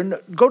iron.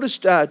 Go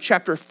to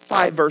chapter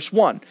 5, verse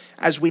 1,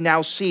 as we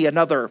now see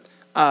another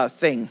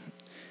thing.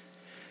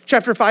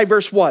 Chapter 5,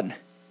 verse 1.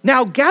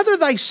 Now gather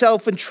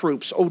thyself in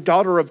troops, O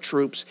daughter of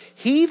troops,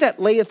 he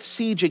that layeth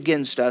siege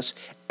against us,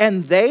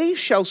 and they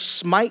shall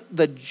smite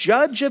the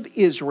judge of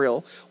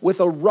Israel with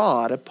a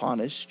rod upon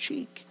his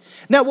cheek.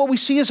 Now what we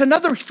see is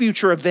another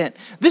future event.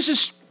 This is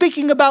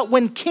speaking about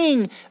when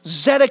King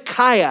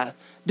Zedekiah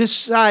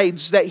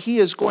decides that he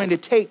is going to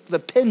take the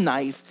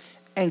penknife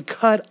and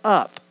cut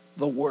up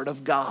the word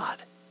of God.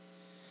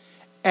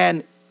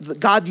 And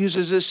God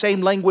uses the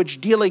same language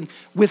dealing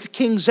with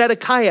King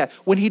Zedekiah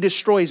when he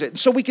destroys it. And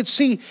so we could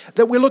see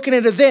that we're looking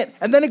at an event,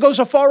 and then it goes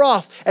afar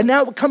off, and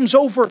now it comes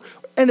over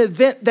an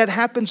event that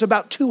happens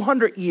about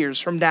 200 years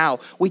from now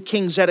with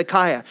King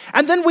Zedekiah.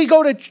 And then we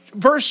go to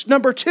verse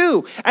number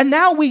 2, and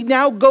now we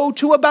go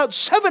to about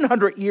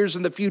 700 years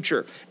in the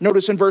future.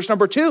 Notice in verse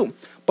number 2,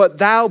 but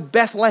thou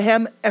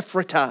Bethlehem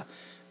Ephratah,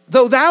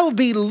 though thou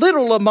be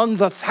little among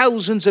the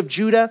thousands of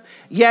Judah,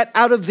 yet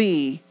out of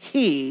thee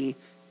he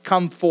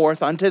come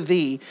forth unto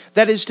thee,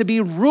 that is to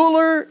be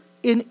ruler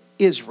in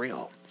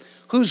Israel,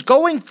 whose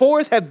going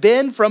forth have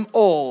been from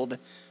old,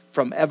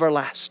 from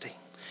everlasting.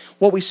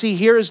 What we see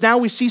here is now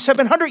we see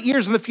 700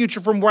 years in the future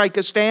from where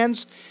Micah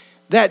stands,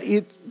 that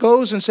it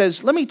goes and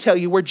says, let me tell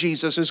you where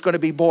Jesus is going to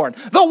be born.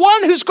 The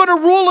one who's going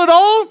to rule it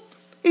all,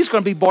 he's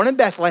going to be born in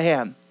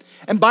Bethlehem.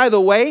 And by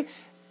the way,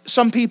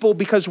 some people,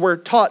 because we're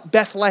taught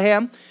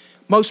Bethlehem,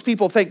 most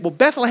people think, well,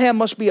 Bethlehem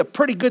must be a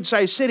pretty good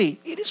sized city.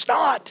 It is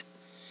not.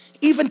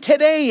 Even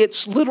today,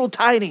 it's little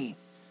tiny.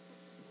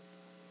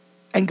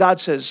 And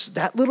God says,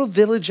 that little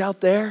village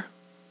out there,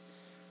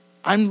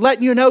 I'm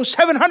letting you know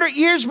 700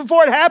 years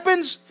before it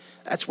happens,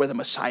 that's where the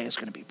Messiah is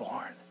going to be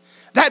born.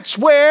 That's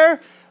where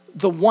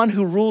the one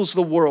who rules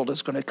the world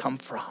is going to come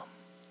from.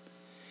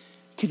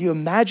 Can you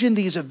imagine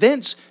these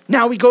events?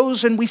 Now he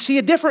goes and we see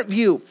a different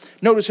view.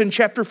 Notice in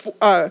chapter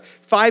 5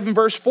 and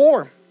verse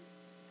 4.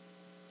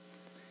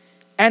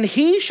 And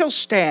he shall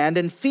stand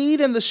and feed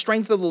in the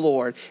strength of the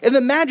Lord, in the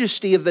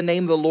majesty of the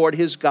name of the Lord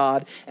his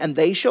God, and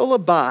they shall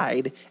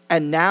abide,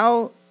 and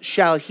now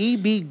shall he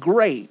be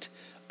great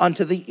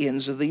unto the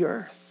ends of the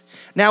earth.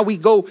 Now we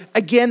go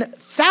again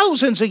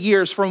thousands of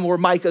years from where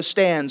Micah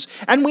stands,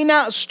 and we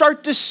now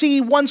start to see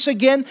once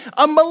again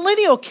a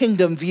millennial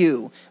kingdom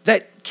view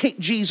that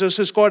Jesus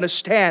is going to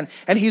stand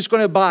and he's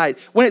going to abide.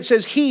 When it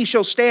says he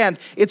shall stand,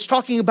 it's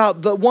talking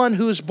about the one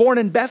who is born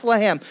in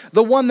Bethlehem,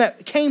 the one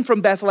that came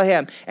from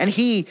Bethlehem. And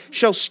he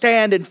shall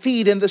stand and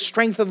feed in the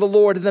strength of the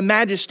Lord, in the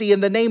majesty in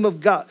the name of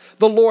God,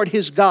 the Lord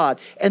his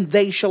God, and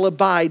they shall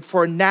abide.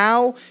 For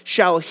now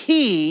shall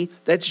he,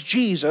 that's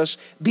Jesus,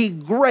 be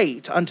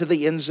great unto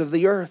the ends of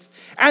the earth.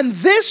 And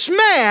this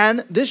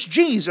man, this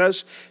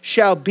Jesus,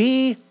 shall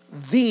be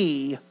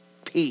the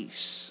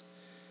peace.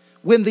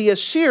 When the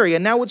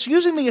Assyrian, now it's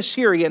using the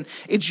Assyrian,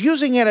 it's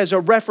using it as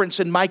a reference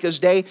in Micah's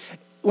day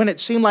when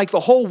it seemed like the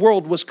whole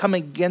world was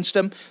coming against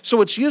him.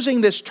 So it's using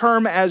this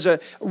term as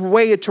a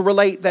way to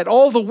relate that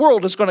all the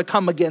world is going to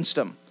come against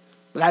him.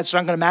 But that's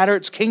not going to matter.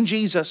 It's King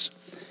Jesus.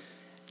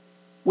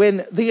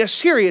 When the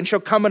Assyrian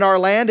shall come in our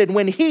land, and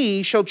when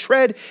he shall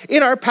tread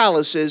in our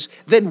palaces,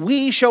 then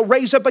we shall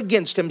raise up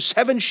against him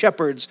 7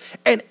 shepherds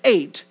and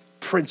 8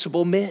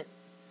 principal men.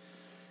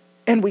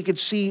 And we could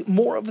see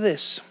more of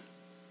this.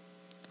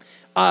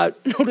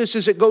 Notice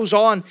as it goes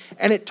on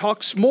and it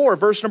talks more.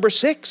 Verse number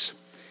 6.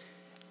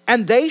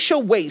 And they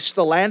shall waste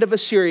the land of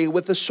Assyria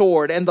with the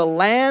sword, and the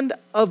land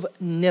of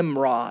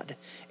Nimrod,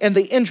 and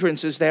the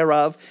entrances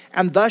thereof.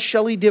 And thus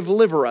shall he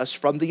deliver us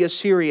from the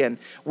Assyrian,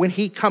 when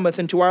he cometh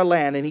into our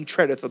land, and he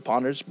treadeth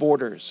upon its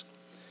borders.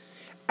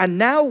 And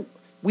now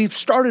we've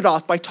started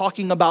off by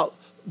talking about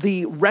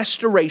the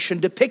restoration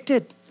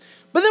depicted.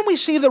 But then we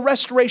see the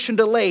restoration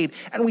delayed,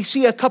 and we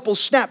see a couple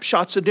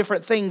snapshots of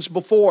different things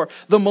before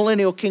the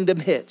millennial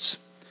kingdom hits.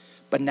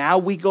 But now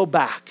we go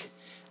back,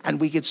 and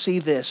we can see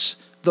this,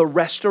 the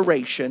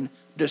restoration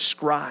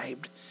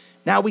described.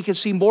 Now we can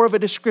see more of a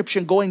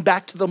description going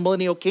back to the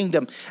millennial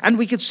kingdom, and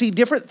we can see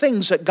different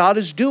things that God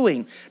is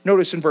doing.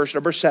 Notice in verse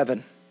number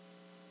 7.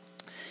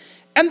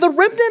 And the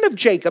remnant of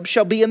Jacob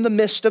shall be in the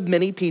midst of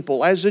many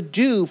people, as a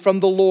dew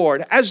from the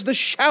Lord, as the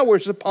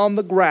showers upon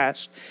the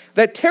grass,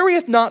 that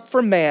tarrieth not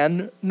for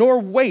man, nor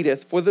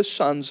waiteth for the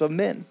sons of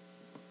men.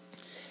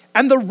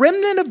 And the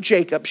remnant of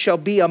Jacob shall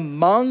be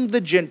among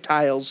the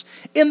Gentiles,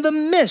 in the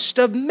midst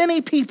of many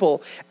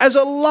people, as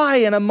a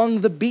lion among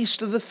the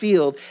beasts of the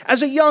field,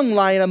 as a young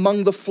lion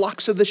among the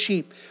flocks of the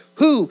sheep.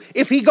 who,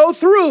 if he go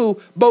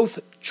through, both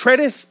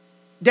treadeth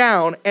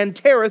down and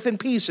teareth in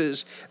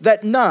pieces,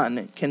 that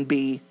none can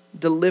be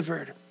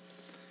delivered.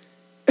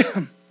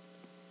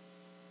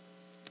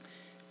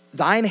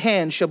 Thine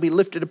hand shall be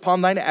lifted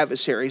upon thine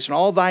adversaries, and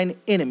all thine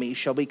enemies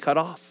shall be cut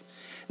off.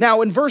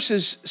 Now in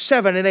verses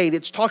 7 and 8,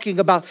 it's talking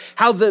about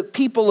how the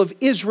people of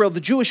Israel, the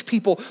Jewish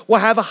people, will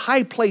have a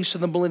high place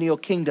in the millennial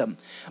kingdom.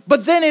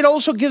 But then it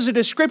also gives a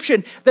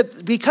description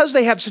that because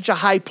they have such a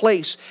high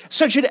place,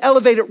 such an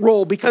elevated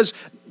role, because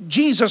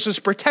Jesus is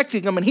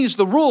protecting them and he's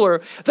the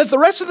ruler, that the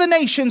rest of the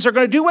nations are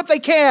going to do what they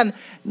can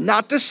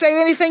not to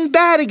say anything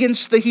bad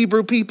against the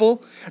Hebrew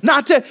people,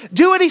 not to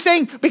do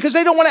anything because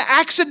they don't want to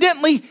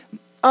accidentally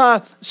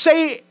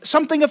say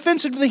something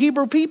offensive to the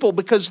Hebrew people,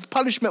 because the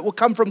punishment will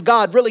come from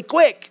God really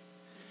quick.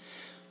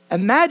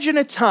 Imagine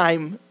a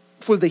time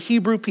for the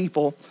Hebrew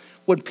people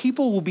when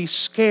people will be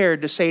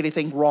scared to say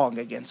anything wrong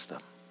against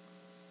them.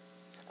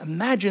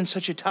 Imagine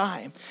such a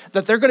time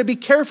that they're going to be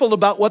careful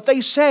about what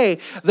they say.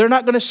 They're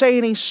not going to say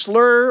any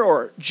slur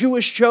or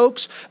Jewish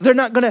jokes. They're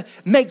not going to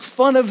make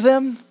fun of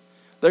them.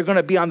 They're going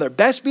to be on their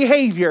best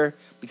behavior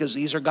because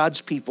these are God's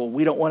people.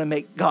 We don't want to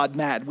make God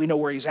mad. We know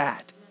where he's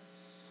at.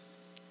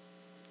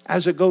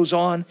 As it goes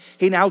on,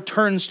 he now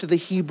turns to the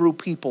Hebrew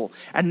people.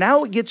 And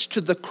now it gets to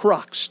the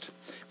crux.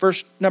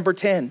 Verse number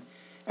 10.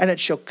 And it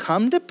shall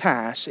come to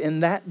pass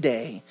in that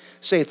day,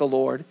 saith the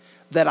Lord,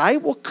 that I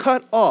will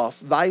cut off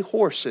thy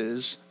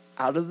horses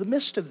out of the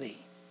midst of thee.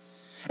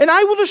 And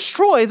I will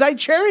destroy thy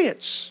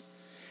chariots.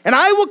 And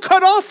I will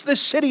cut off the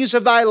cities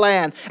of thy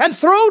land, and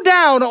throw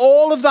down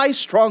all of thy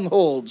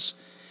strongholds.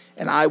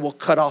 And I will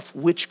cut off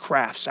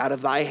witchcrafts out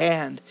of thy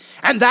hand.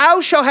 And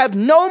thou shalt have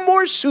no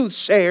more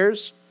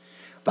soothsayers.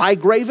 Thy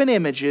graven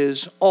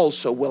images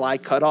also will I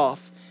cut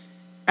off,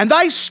 and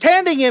thy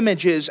standing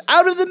images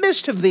out of the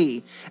midst of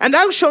thee. And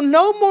thou shalt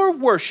no more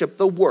worship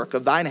the work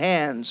of thine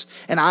hands.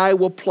 And I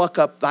will pluck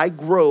up thy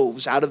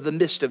groves out of the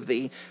midst of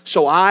thee,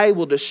 so I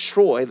will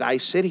destroy thy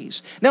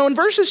cities. Now in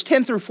verses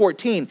 10 through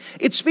 14,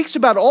 it speaks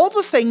about all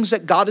the things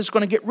that God is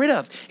going to get rid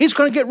of. He's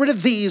going to get rid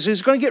of these,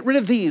 he's going to get rid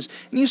of these.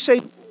 And you say,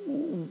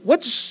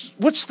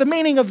 what's the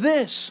meaning of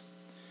this?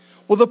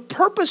 Well, the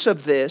purpose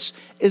of this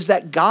is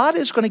that God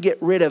is going to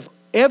get rid of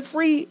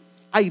every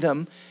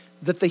item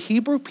that the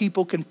Hebrew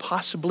people can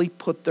possibly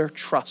put their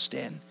trust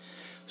in.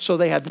 So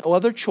they had no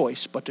other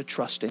choice but to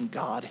trust in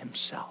God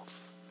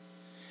himself.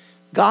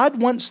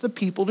 God wants the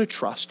people to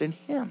trust in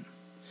him.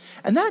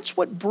 And that's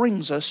what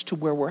brings us to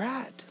where we're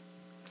at.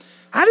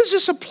 How does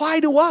this apply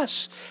to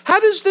us?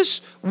 How does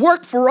this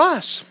work for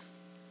us?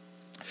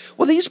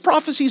 Well, these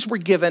prophecies were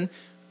given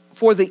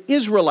for the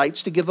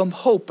Israelites to give them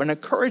hope and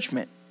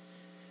encouragement.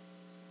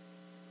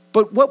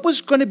 But what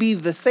was going to be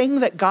the thing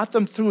that got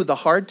them through the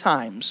hard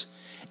times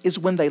is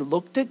when they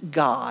looked at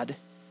God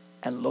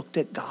and looked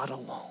at God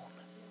alone.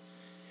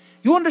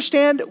 You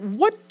understand?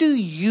 What do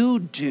you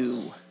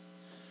do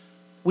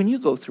when you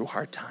go through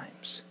hard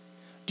times?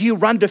 Do you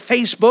run to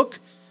Facebook?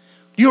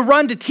 Do you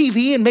run to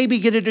TV and maybe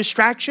get a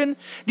distraction?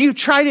 Do you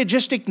try to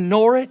just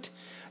ignore it?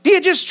 Do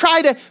you just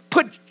try to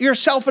put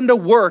yourself into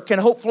work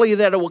and hopefully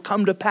that it will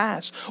come to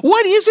pass?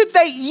 What is it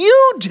that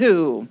you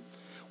do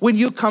when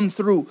you come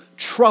through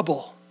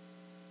trouble?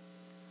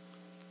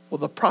 Well,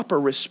 the proper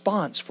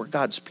response for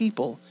God's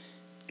people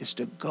is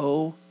to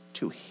go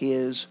to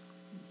his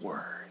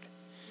word.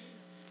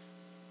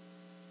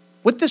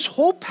 What this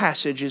whole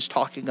passage is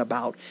talking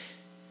about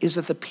is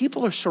that the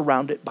people are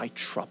surrounded by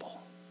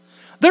trouble.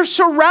 They're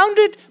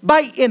surrounded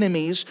by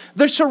enemies.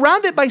 They're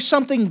surrounded by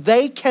something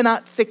they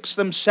cannot fix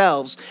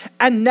themselves.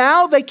 And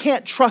now they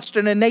can't trust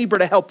in a neighbor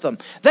to help them.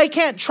 They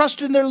can't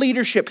trust in their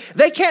leadership.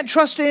 They can't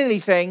trust in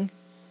anything.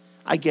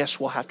 I guess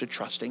we'll have to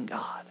trust in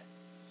God.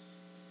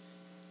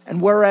 And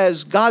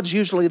whereas God's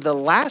usually the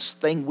last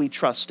thing we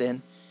trust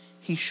in,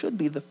 he should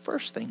be the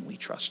first thing we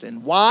trust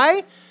in.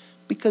 Why?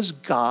 Because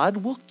God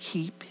will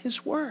keep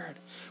his word.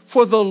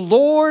 For the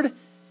Lord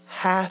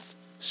hath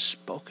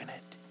spoken it.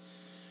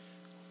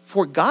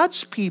 For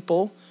God's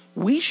people,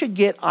 we should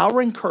get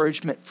our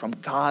encouragement from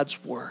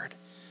God's word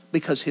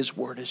because his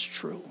word is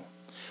true.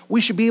 We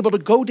should be able to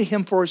go to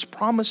him for his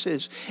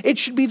promises. It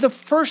should be the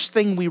first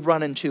thing we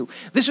run into.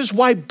 This is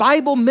why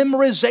Bible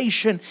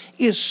memorization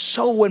is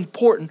so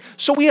important.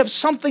 So we have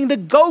something to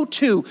go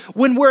to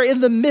when we're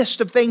in the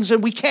midst of things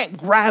and we can't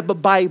grab a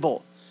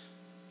Bible.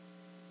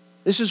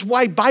 This is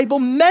why Bible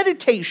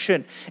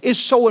meditation is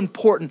so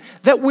important,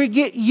 that we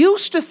get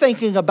used to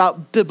thinking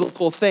about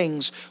biblical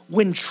things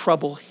when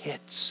trouble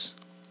hits.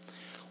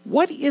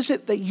 What is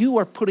it that you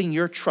are putting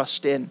your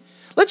trust in?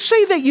 Let's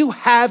say that you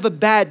have a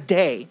bad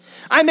day.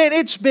 I mean,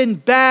 it's been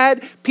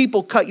bad.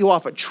 People cut you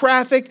off at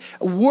traffic.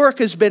 Work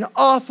has been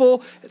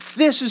awful.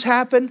 This has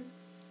happened.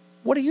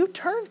 What do you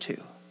turn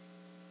to?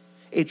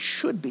 It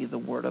should be the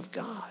Word of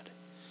God.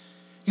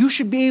 You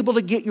should be able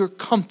to get your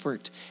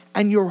comfort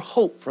and your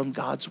hope from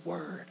God's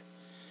Word.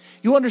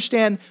 You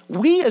understand,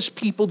 we as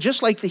people,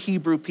 just like the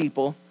Hebrew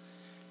people,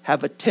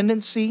 have a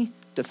tendency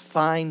to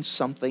find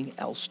something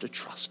else to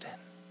trust in.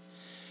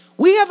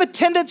 We have a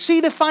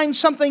tendency to find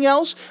something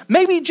else,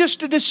 maybe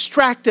just to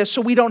distract us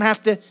so we don't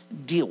have to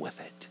deal with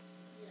it.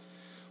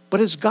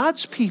 But as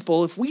God's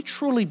people, if we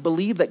truly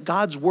believe that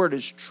God's word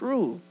is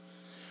true,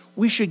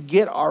 we should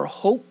get our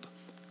hope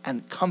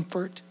and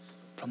comfort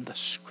from the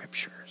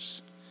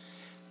Scriptures.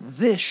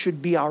 This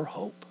should be our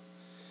hope.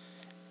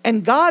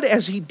 And God,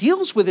 as He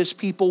deals with His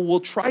people,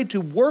 will try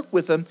to work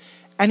with them,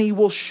 and He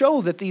will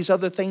show that these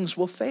other things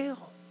will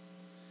fail.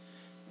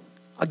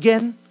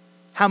 Again,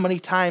 how many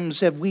times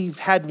have we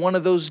had one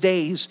of those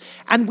days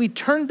and we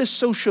turn to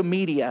social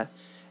media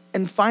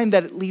and find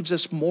that it leaves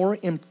us more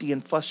empty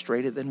and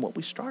frustrated than what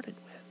we started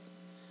with?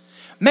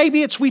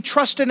 Maybe it's we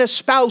trust in a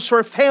spouse or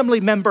a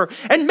family member,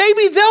 and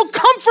maybe they'll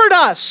comfort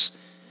us,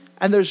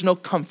 and there's no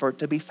comfort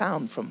to be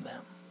found from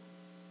them.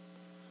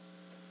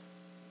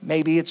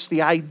 Maybe it's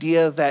the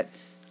idea that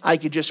I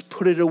could just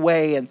put it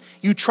away, and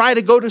you try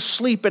to go to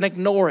sleep and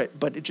ignore it,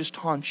 but it just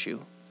haunts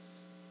you.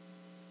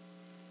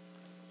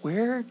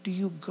 Where do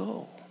you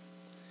go?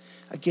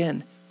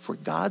 Again, for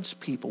God's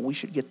people, we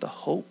should get the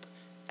hope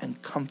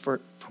and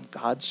comfort from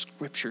God's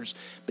Scriptures,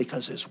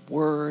 because His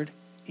word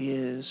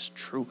is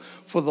true.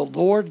 For the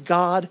Lord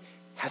God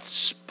hath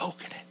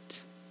spoken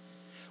it.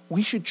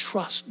 We should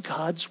trust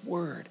God's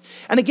word.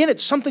 And again,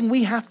 it's something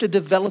we have to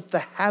develop the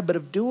habit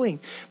of doing,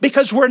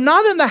 because we're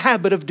not in the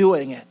habit of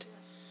doing it.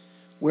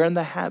 We're in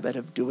the habit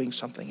of doing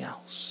something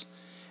else.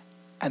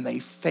 And they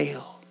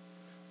fail.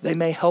 They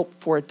may help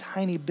for a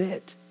tiny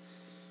bit,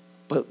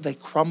 but they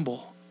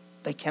crumble.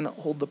 They cannot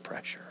hold the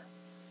pressure.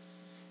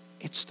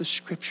 It's the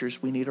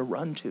Scriptures we need to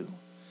run to.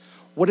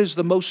 What is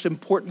the most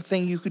important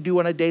thing you could do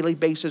on a daily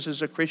basis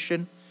as a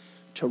Christian?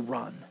 To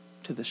run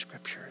to the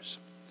Scriptures.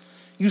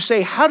 You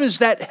say, how does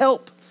that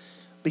help?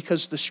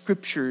 Because the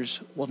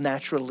Scriptures will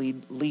naturally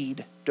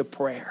lead to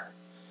prayer.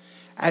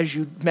 As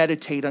you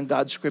meditate on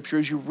God's Scripture,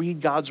 as you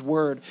read God's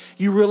Word,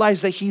 you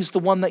realize that He's the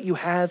one that you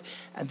have,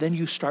 and then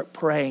you start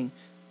praying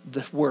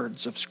the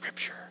words of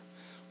Scripture.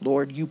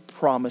 Lord, you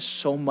promised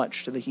so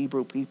much to the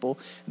Hebrew people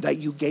that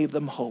you gave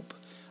them hope.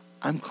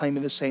 I'm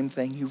claiming the same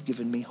thing. You've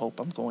given me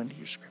hope. I'm going to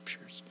your Scriptures.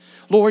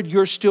 Lord,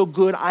 you're still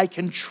good. I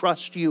can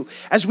trust you.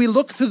 As we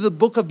look through the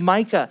book of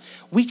Micah,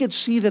 we could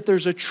see that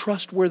there's a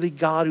trustworthy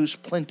God who's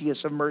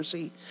plenteous of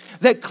mercy.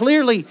 That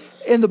clearly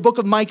in the book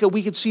of Micah,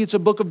 we could see it's a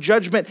book of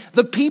judgment.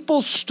 The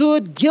people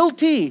stood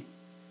guilty,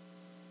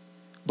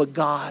 but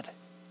God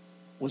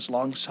was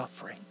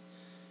long-suffering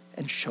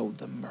and showed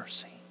them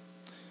mercy.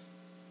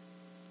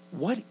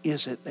 What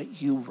is it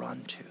that you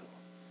run to?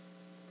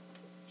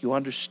 You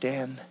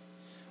understand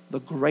the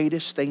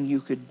greatest thing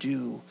you could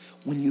do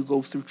when you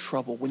go through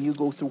trouble, when you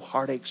go through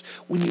heartaches,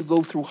 when you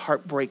go through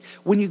heartbreak,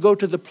 when you go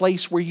to the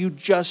place where you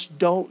just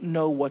don't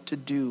know what to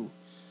do,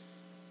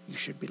 you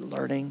should be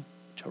learning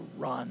to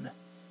run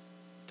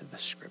to the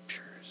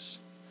Scriptures.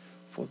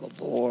 For the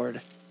Lord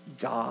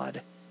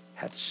God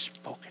hath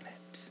spoken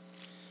it.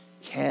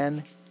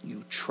 Can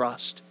you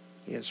trust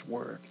His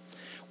word?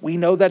 We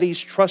know that He's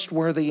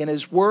trustworthy, and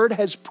His word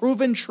has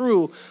proven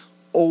true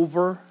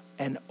over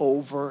and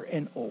over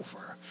and over.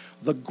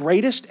 The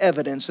greatest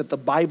evidence that the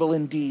Bible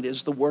indeed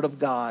is the Word of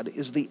God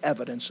is the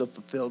evidence of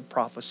fulfilled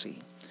prophecy.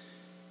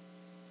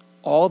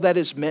 All that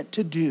is meant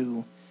to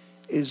do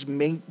is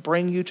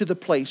bring you to the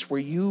place where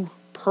you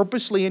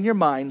purposely in your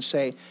mind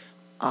say,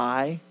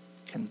 I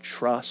can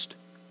trust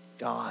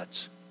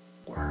God's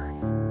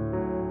Word.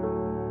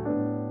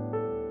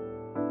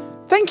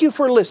 Thank you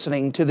for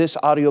listening to this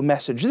audio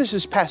message. This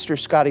is Pastor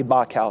Scotty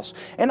Bachhaus,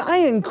 and I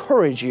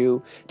encourage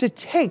you to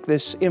take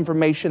this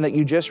information that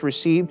you just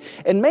received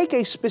and make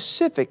a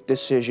specific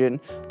decision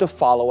to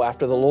follow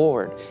after the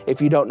Lord.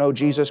 If you don't know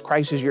Jesus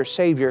Christ as your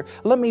Savior,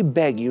 let me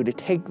beg you to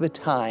take the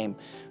time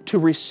to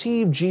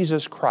receive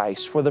Jesus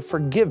Christ for the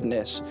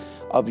forgiveness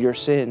of your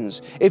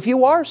sins. If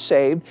you are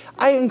saved,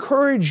 I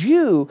encourage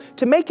you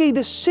to make a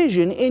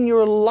decision in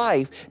your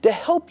life to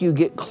help you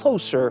get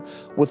closer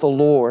with the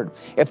Lord.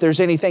 If there's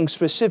anything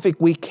specific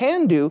we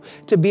can do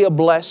to be a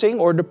blessing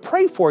or to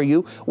pray for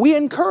you, we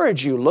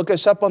encourage you. Look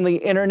us up on the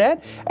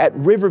internet at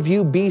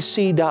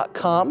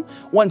riverviewbc.com.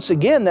 Once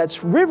again, that's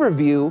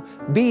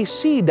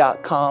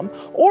riverviewbc.com.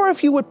 Or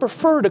if you would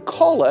prefer to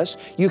call us,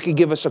 you can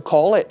give us a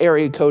call at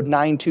area code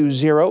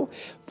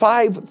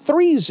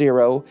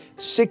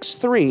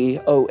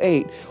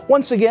 920-530-6308.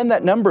 Once again,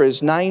 that number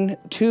is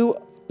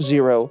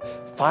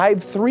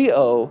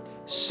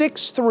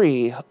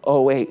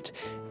 920-530-6308.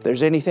 If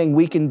there's anything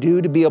we can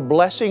do to be a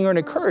blessing or an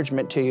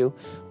encouragement to you,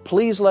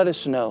 please let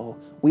us know.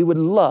 We would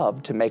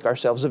love to make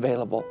ourselves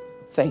available.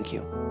 Thank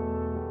you.